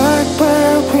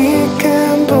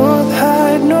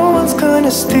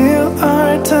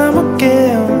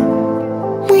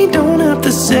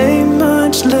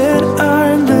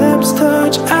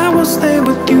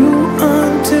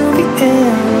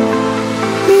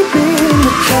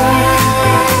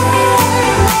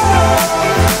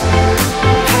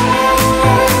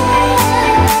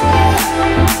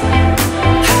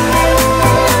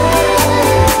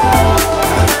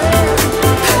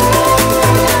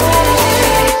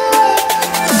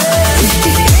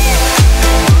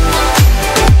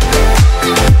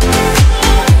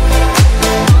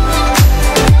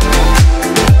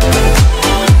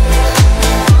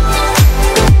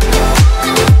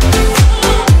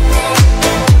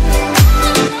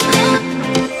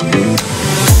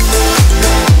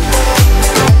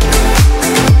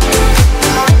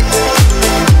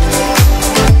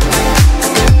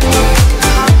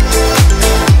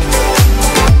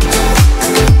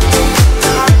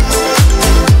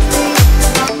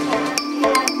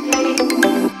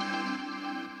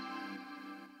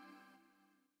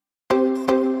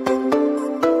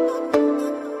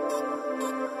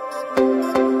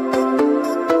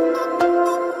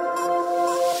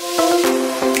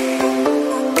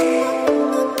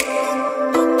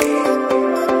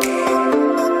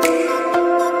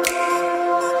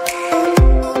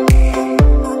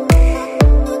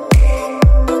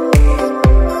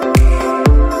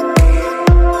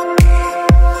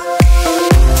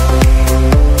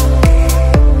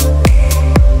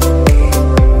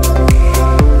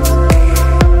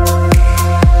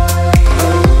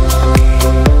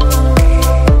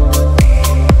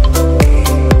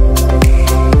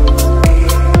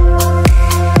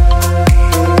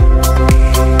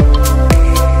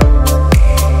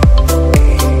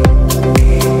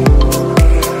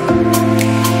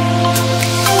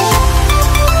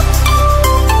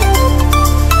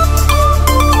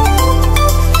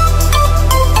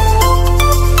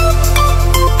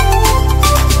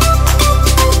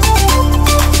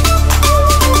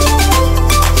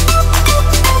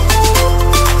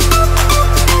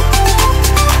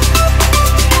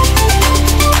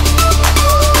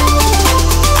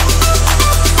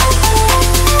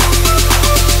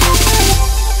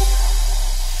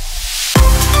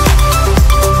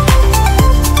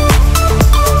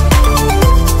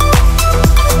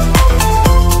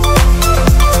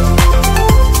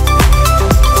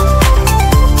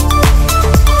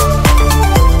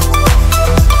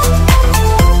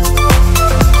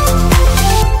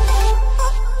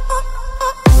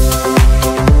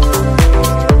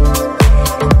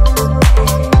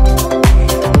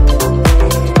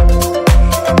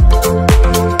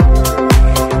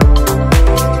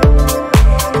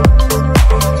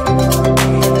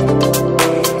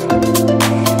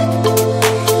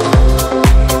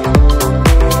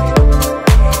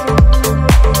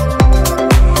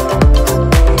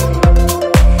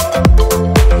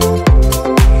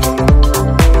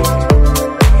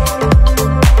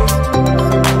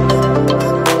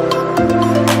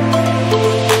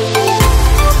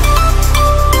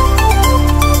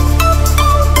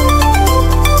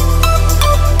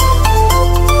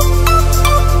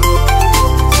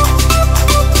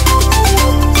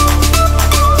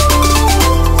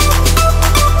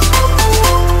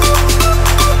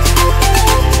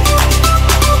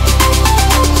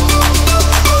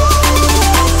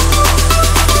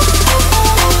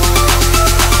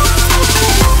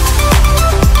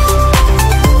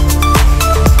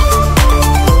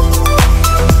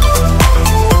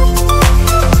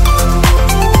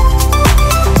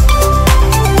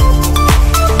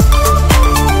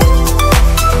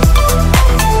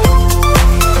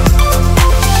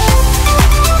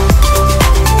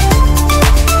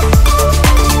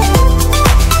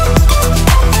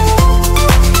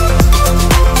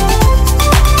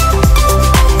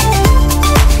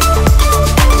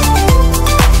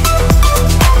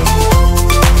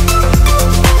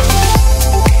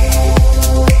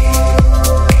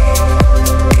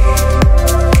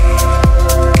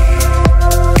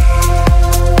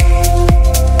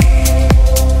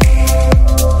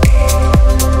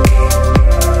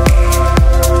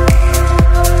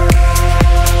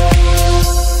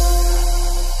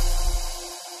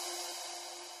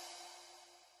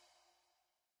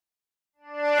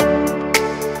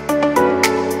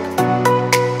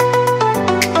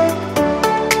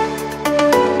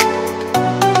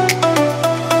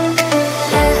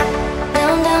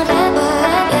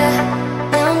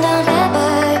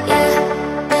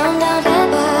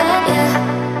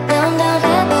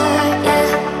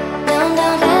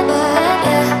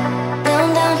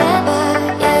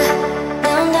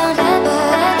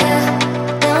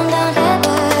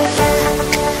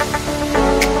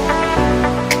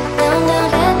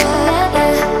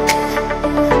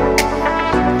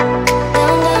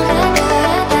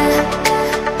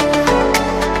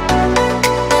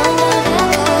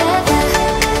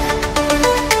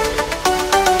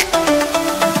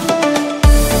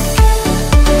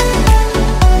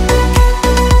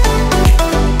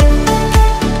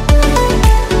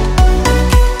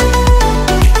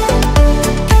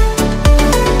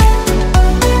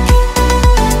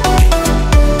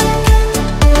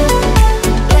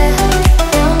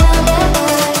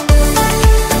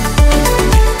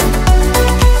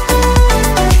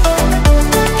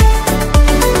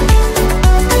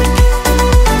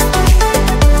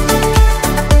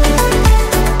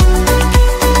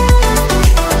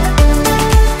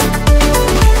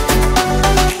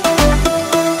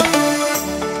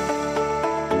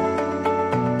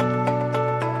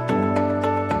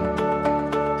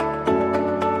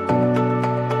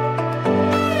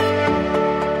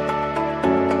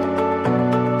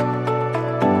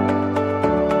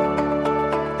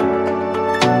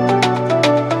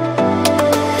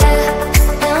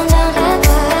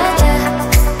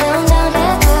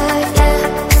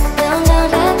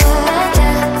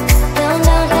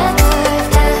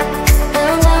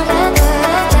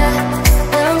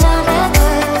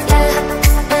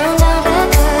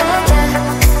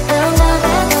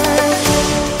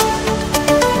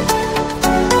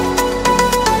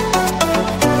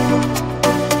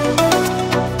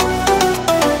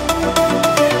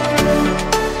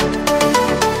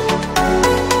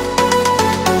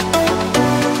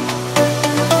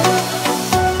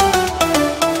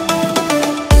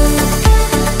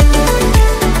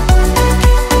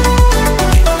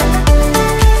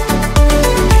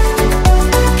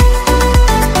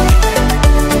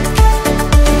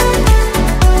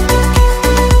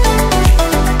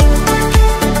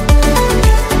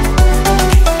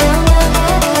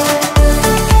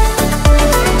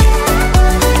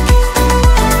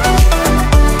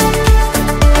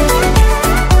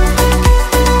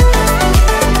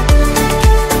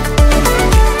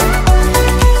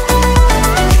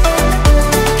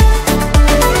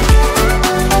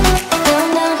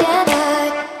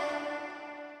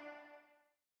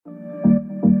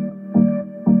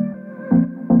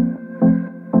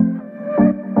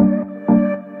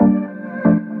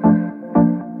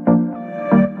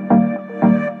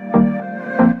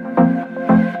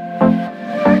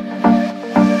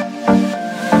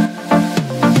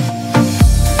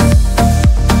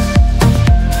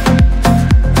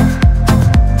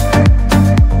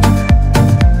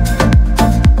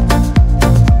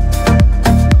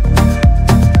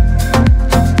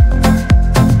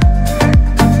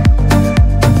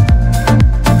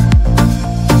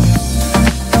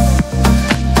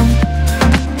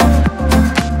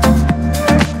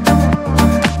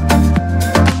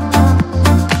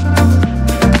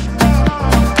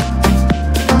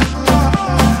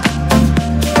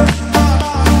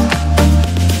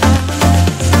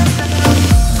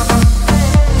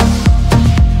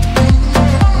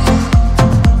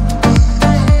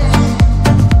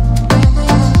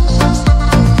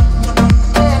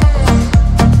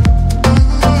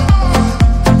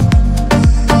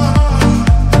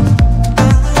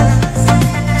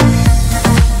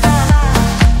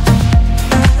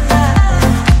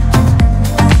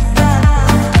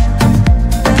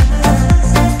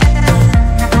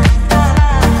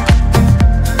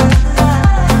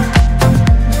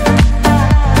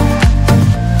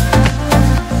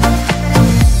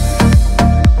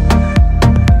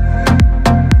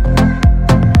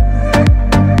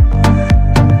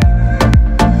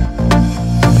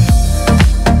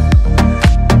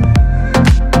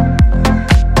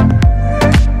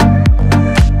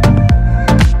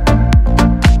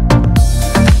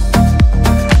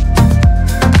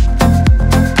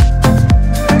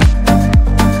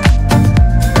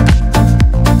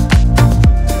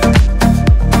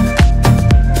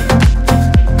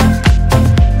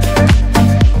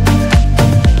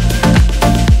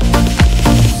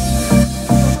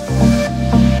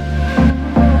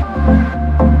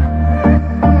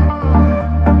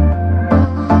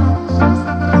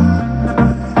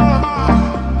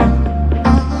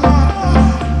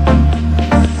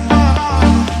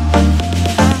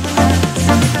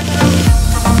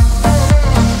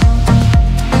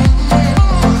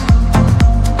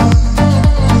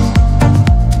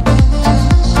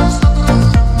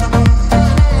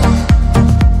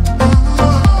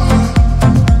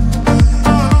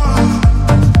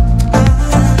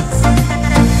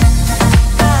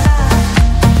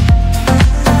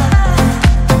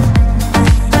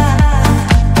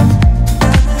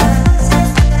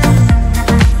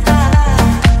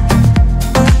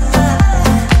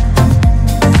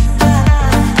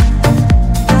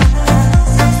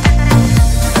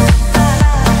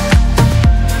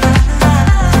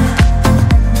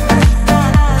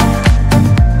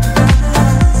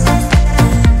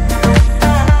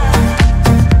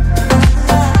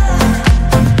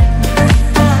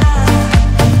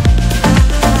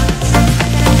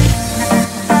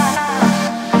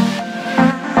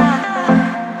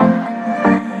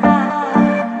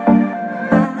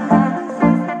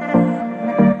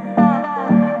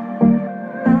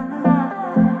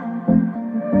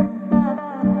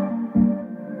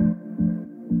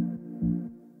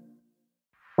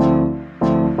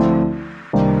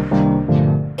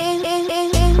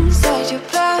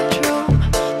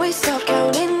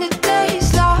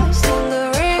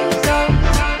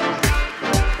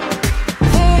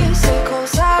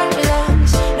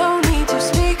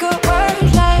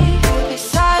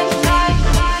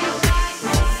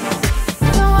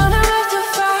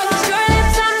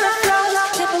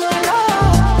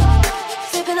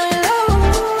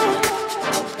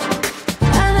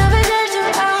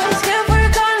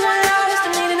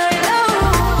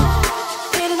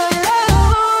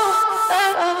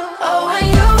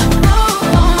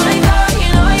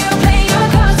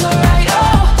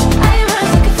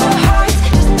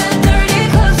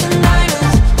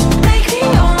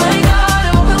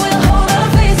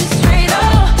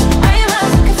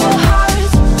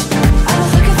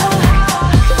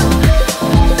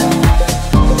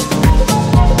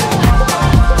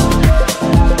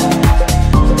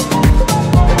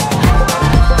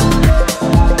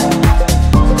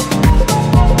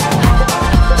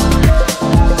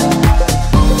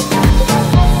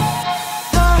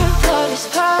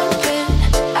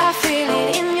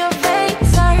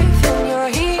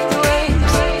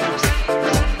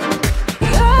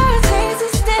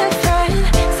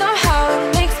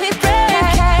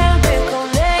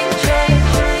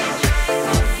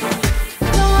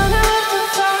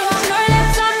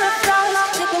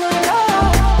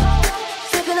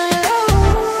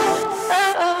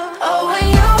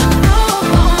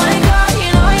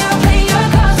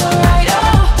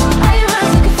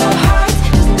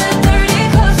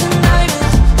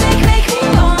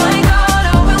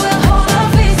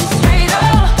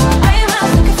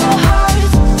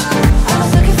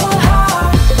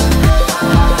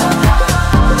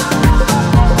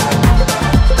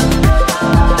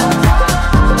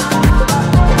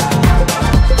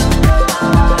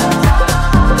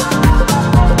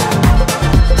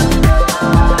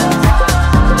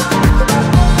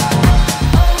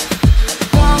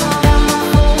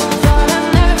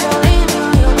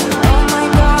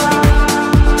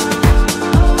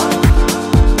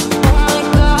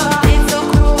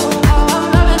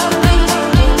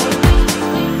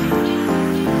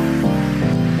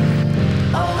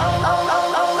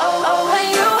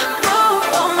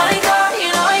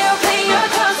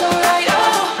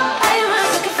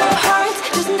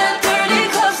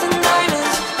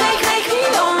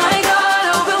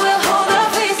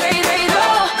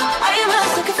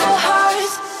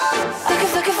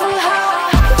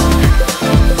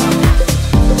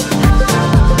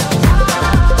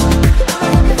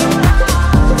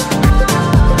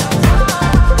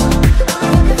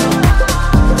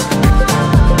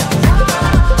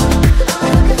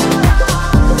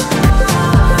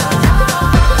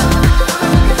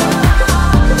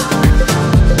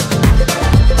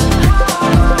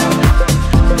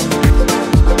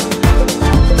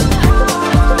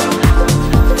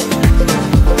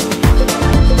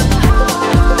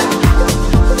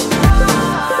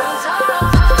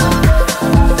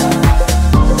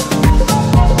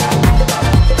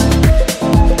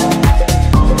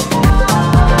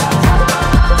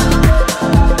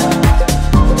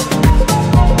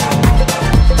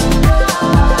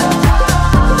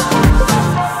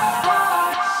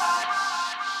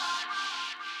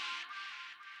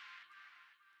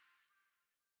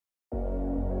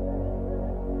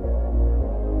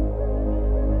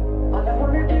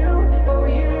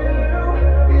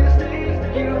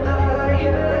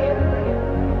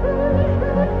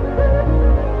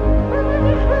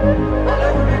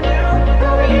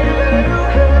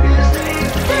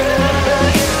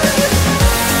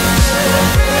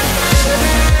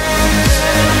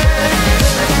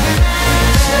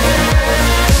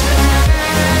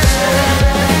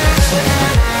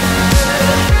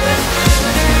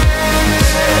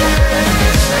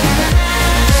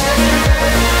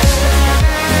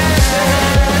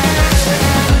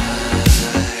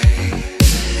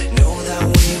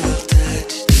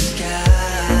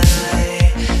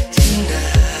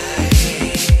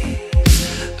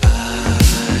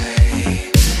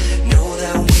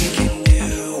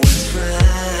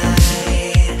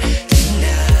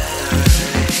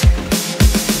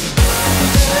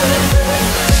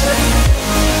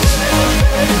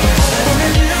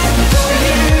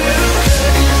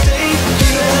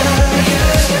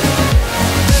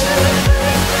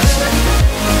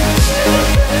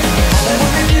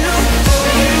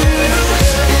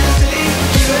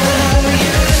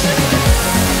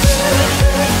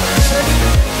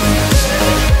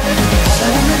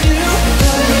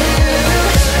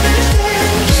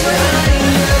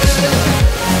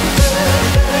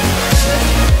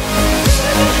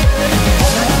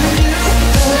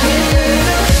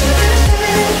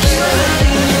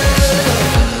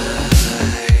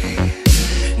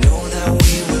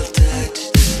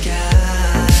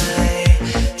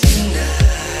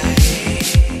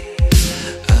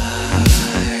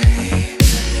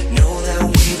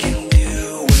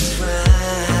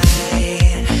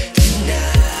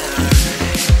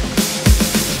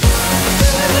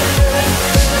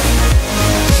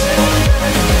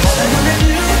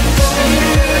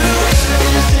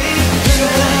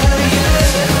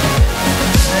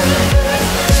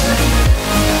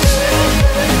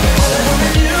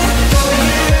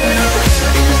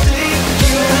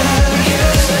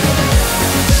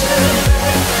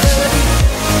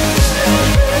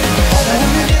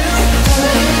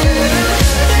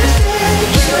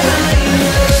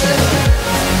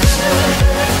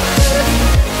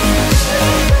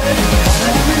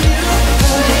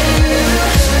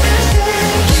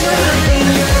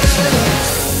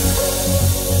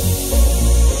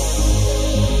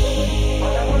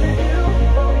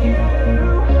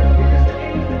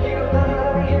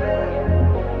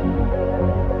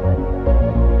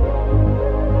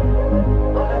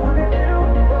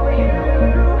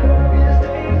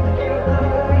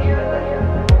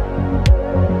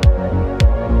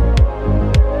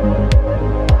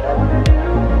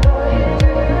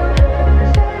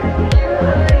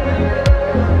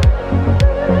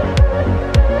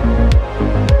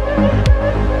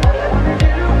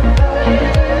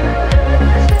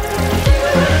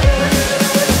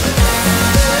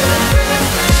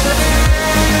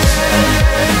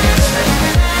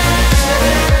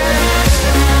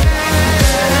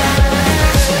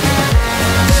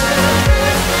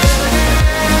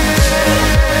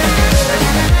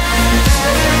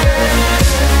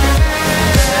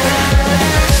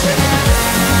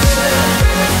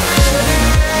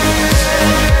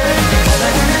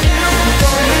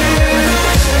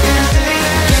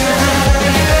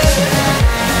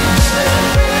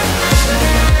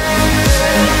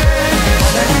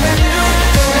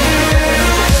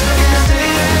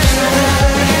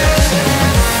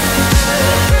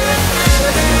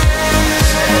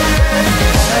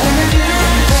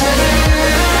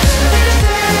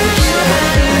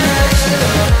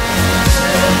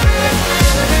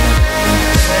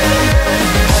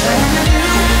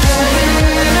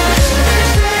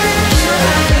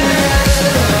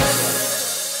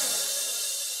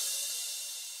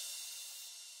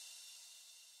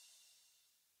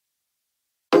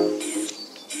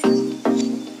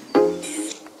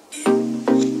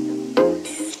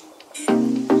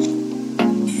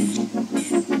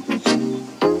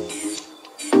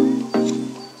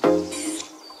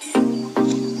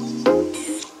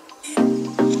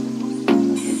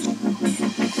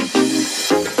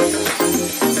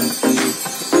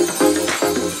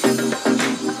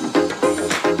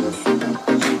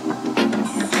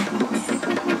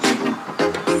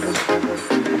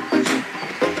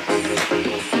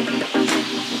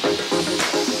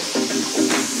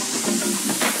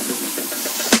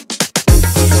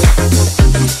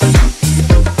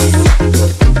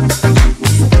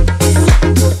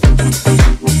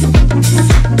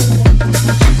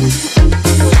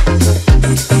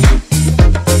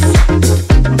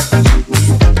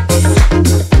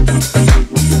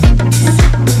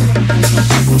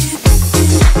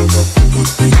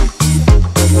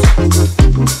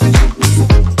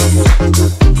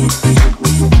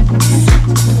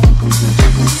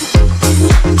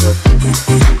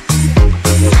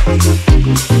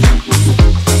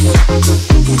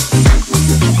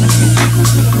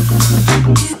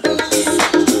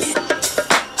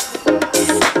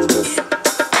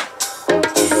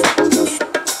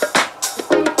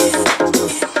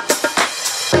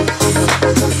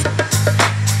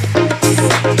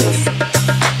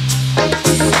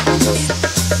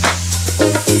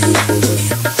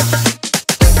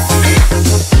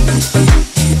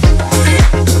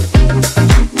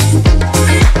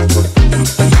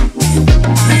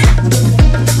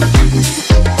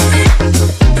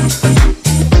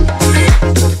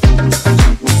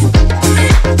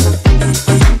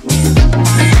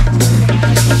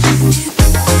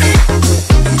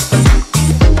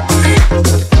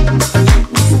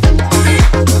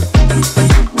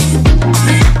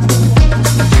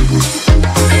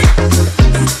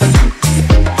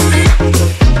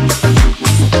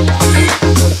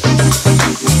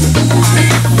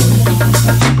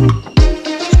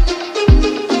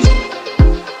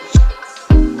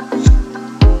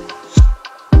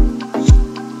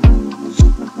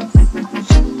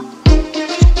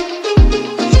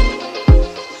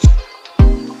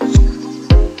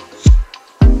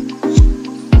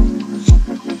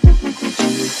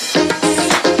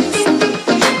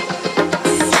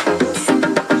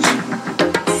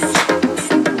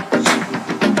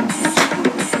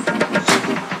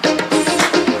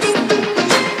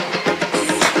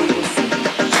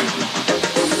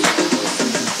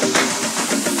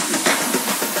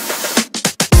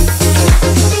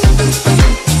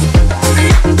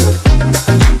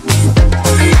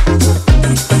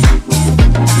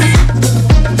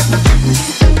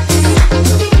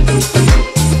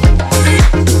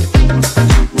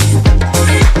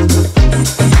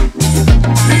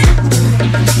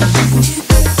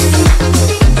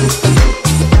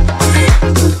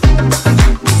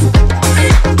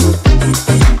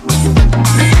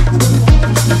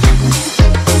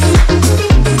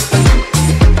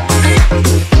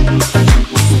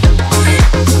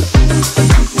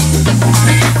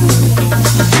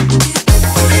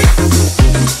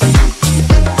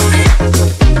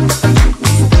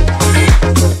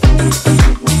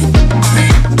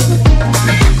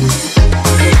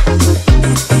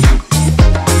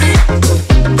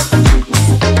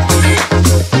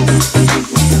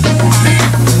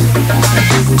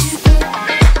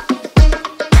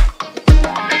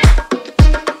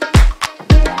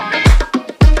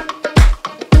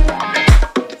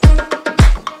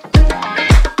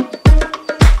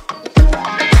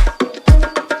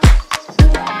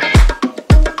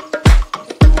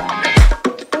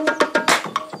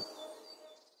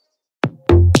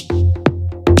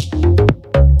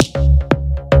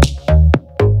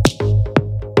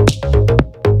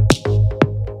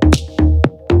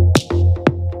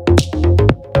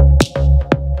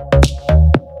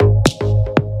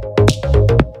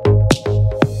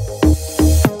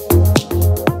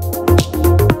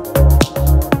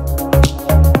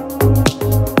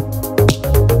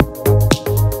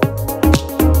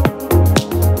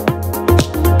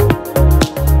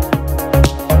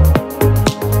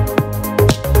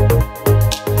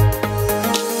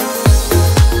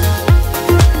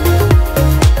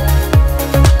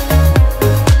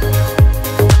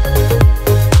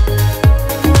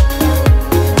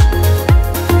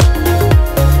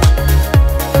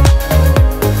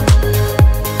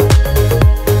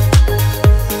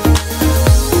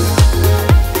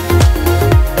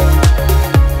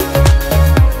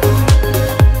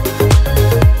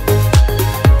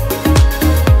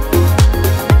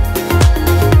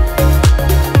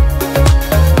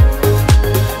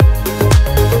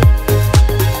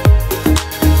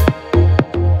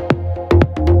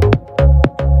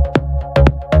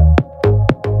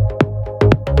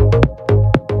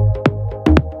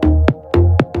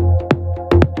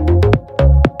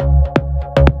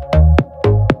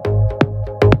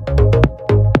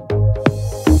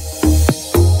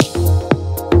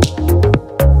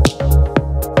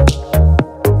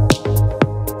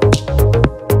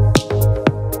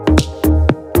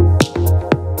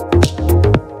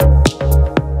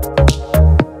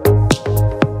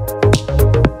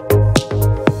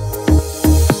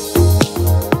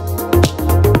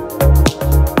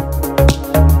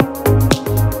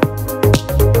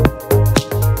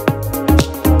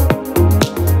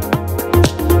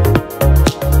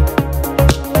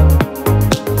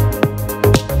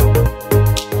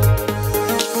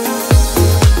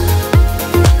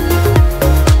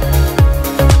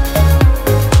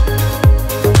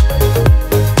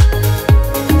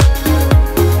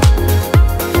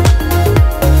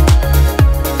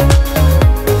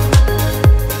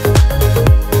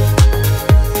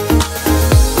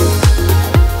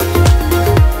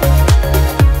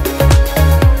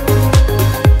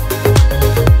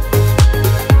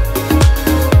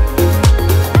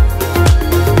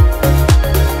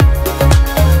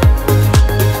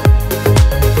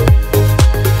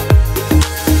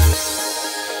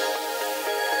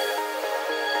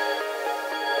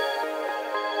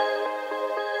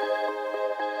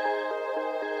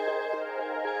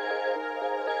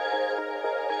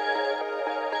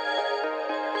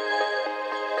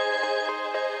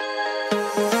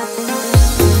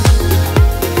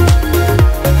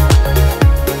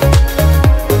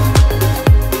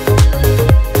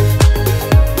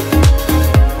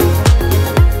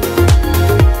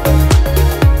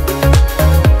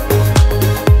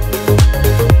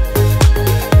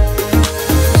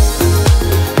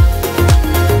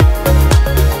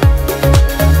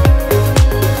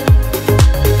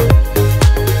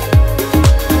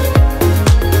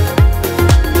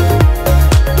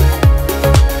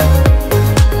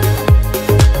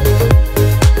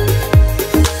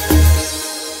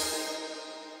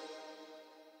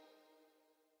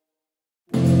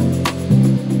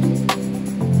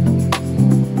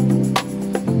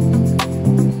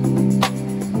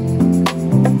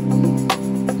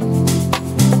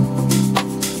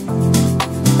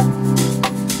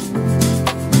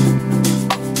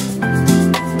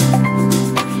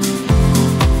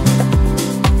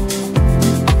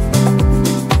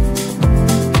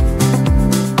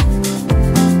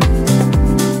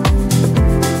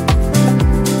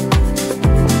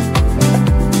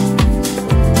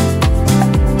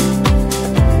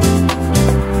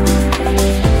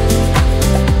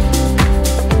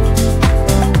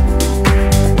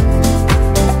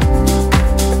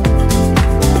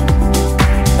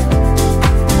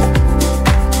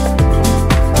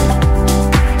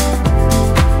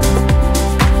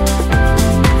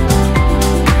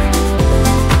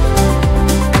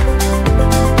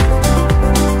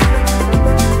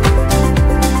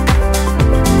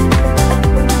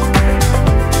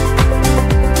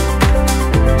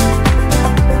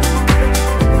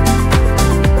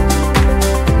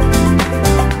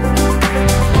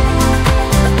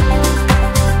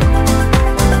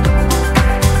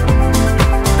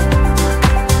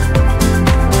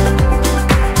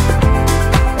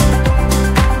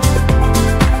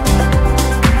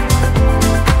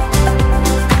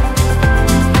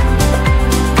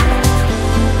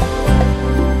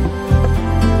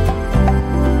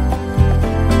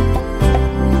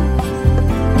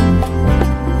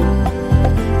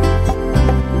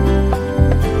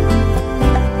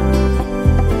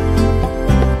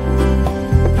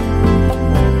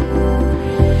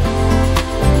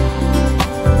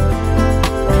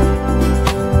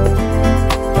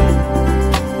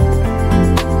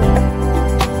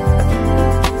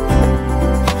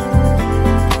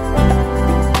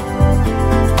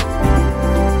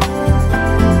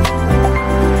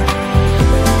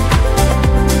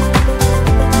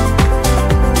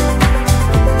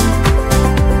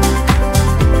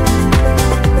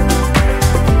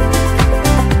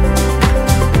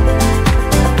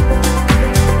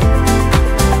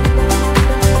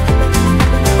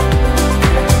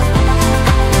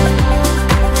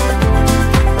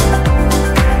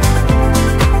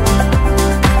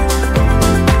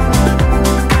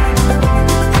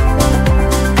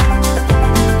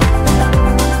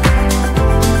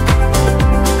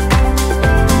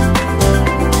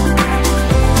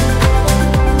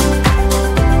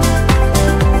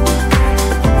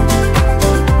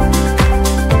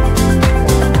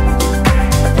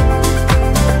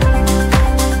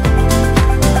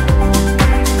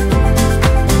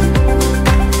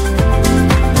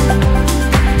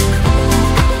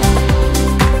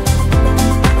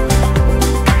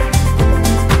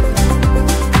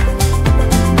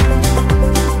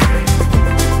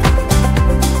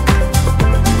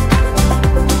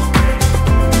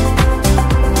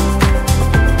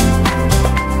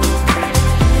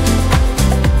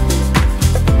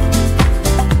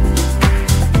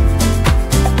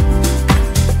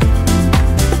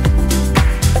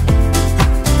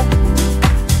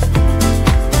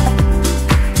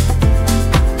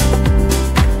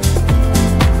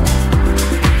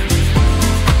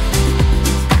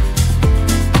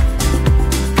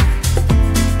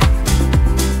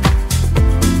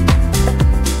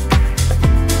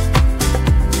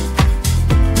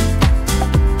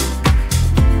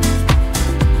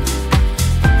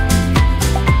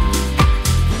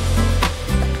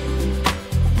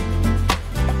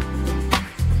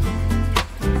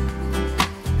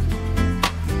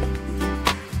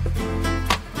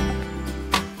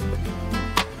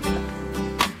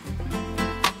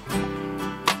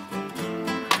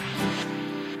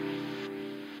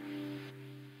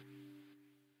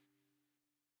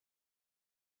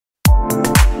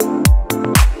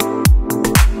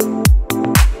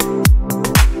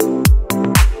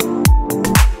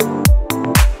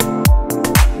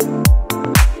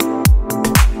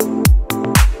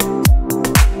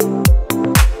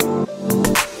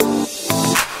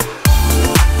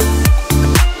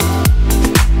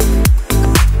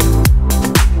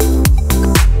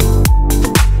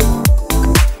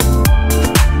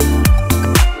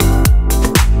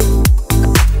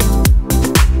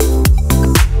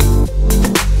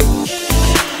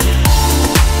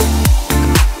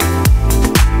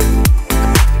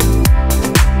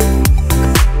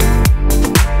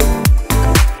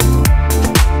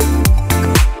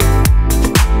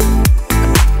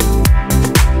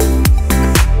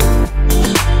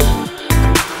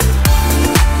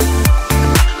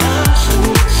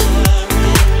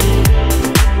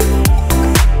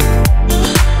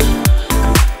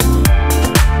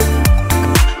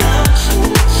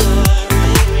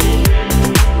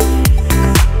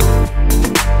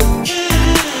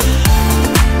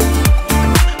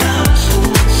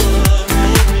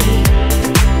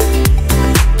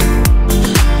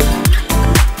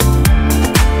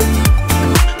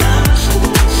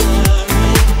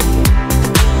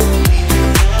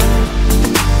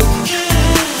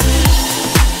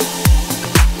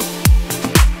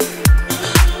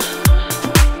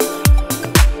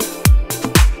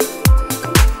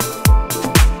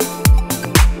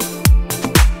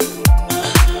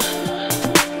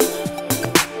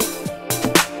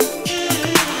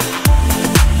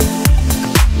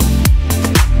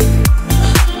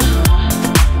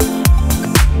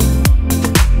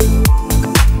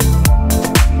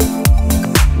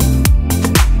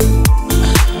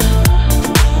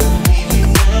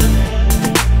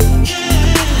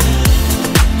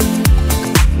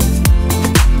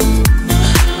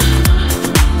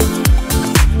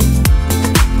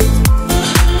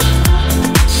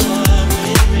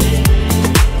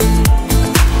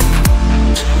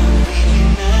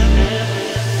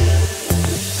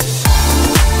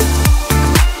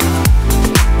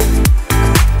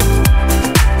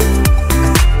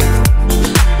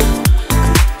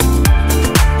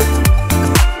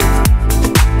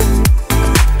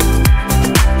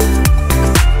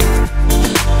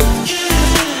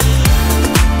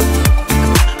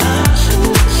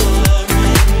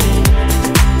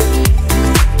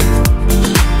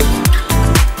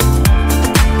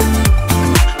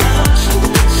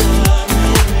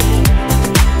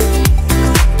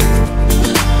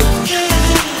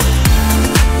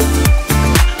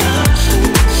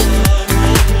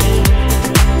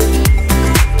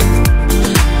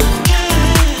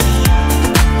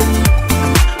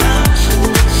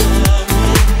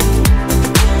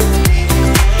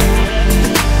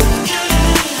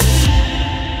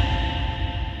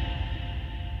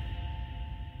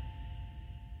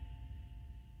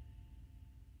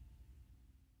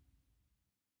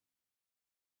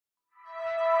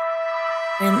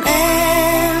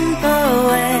Remember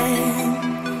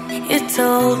when you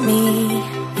told me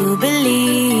you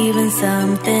believe in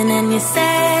something and you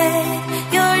said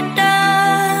you're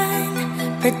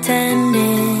done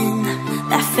pretending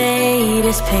that fate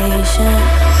is patient.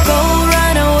 Go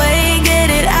run away, get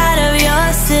it out of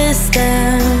your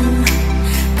system.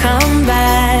 Come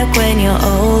back when you're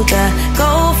older.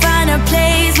 Go find a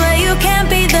place where you can't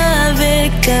be the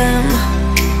victim.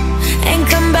 And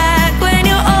come back when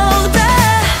you're older.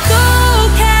 Go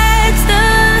catch the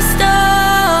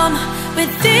storm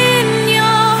within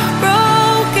your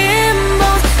broken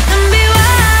bones and be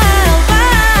wild,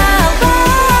 wild,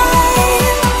 wild,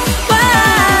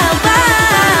 wild,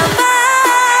 wild, wild.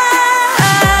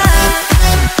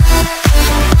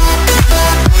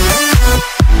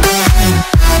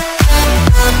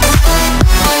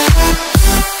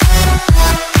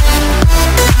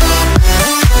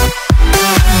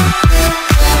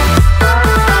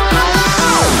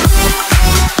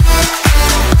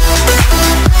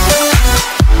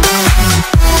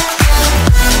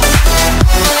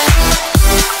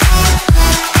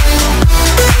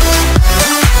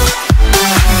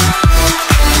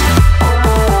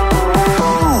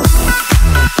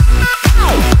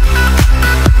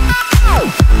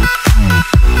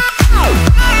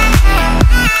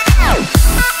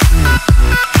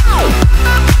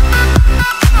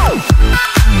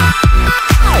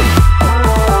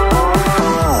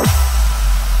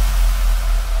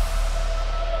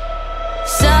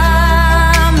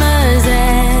 Summer's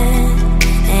end,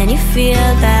 and you feel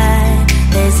that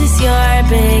this is your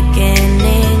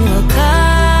beginning. Well,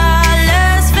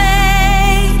 colors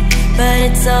fade, but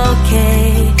it's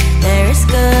okay. There is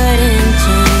good in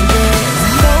changes.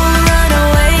 Go run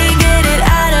away, get it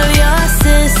out of your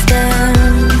system.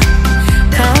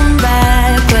 Come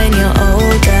back when you're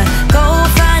older. Go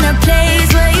find a place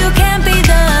where you can't be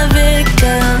the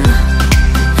victim.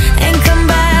 And come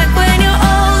back when you're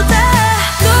older.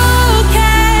 Go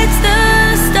catch the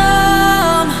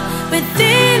storm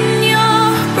within your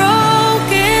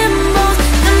broken bones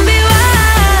and be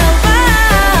wild,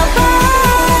 wild,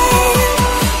 wild,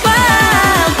 wild,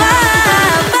 wild, wild.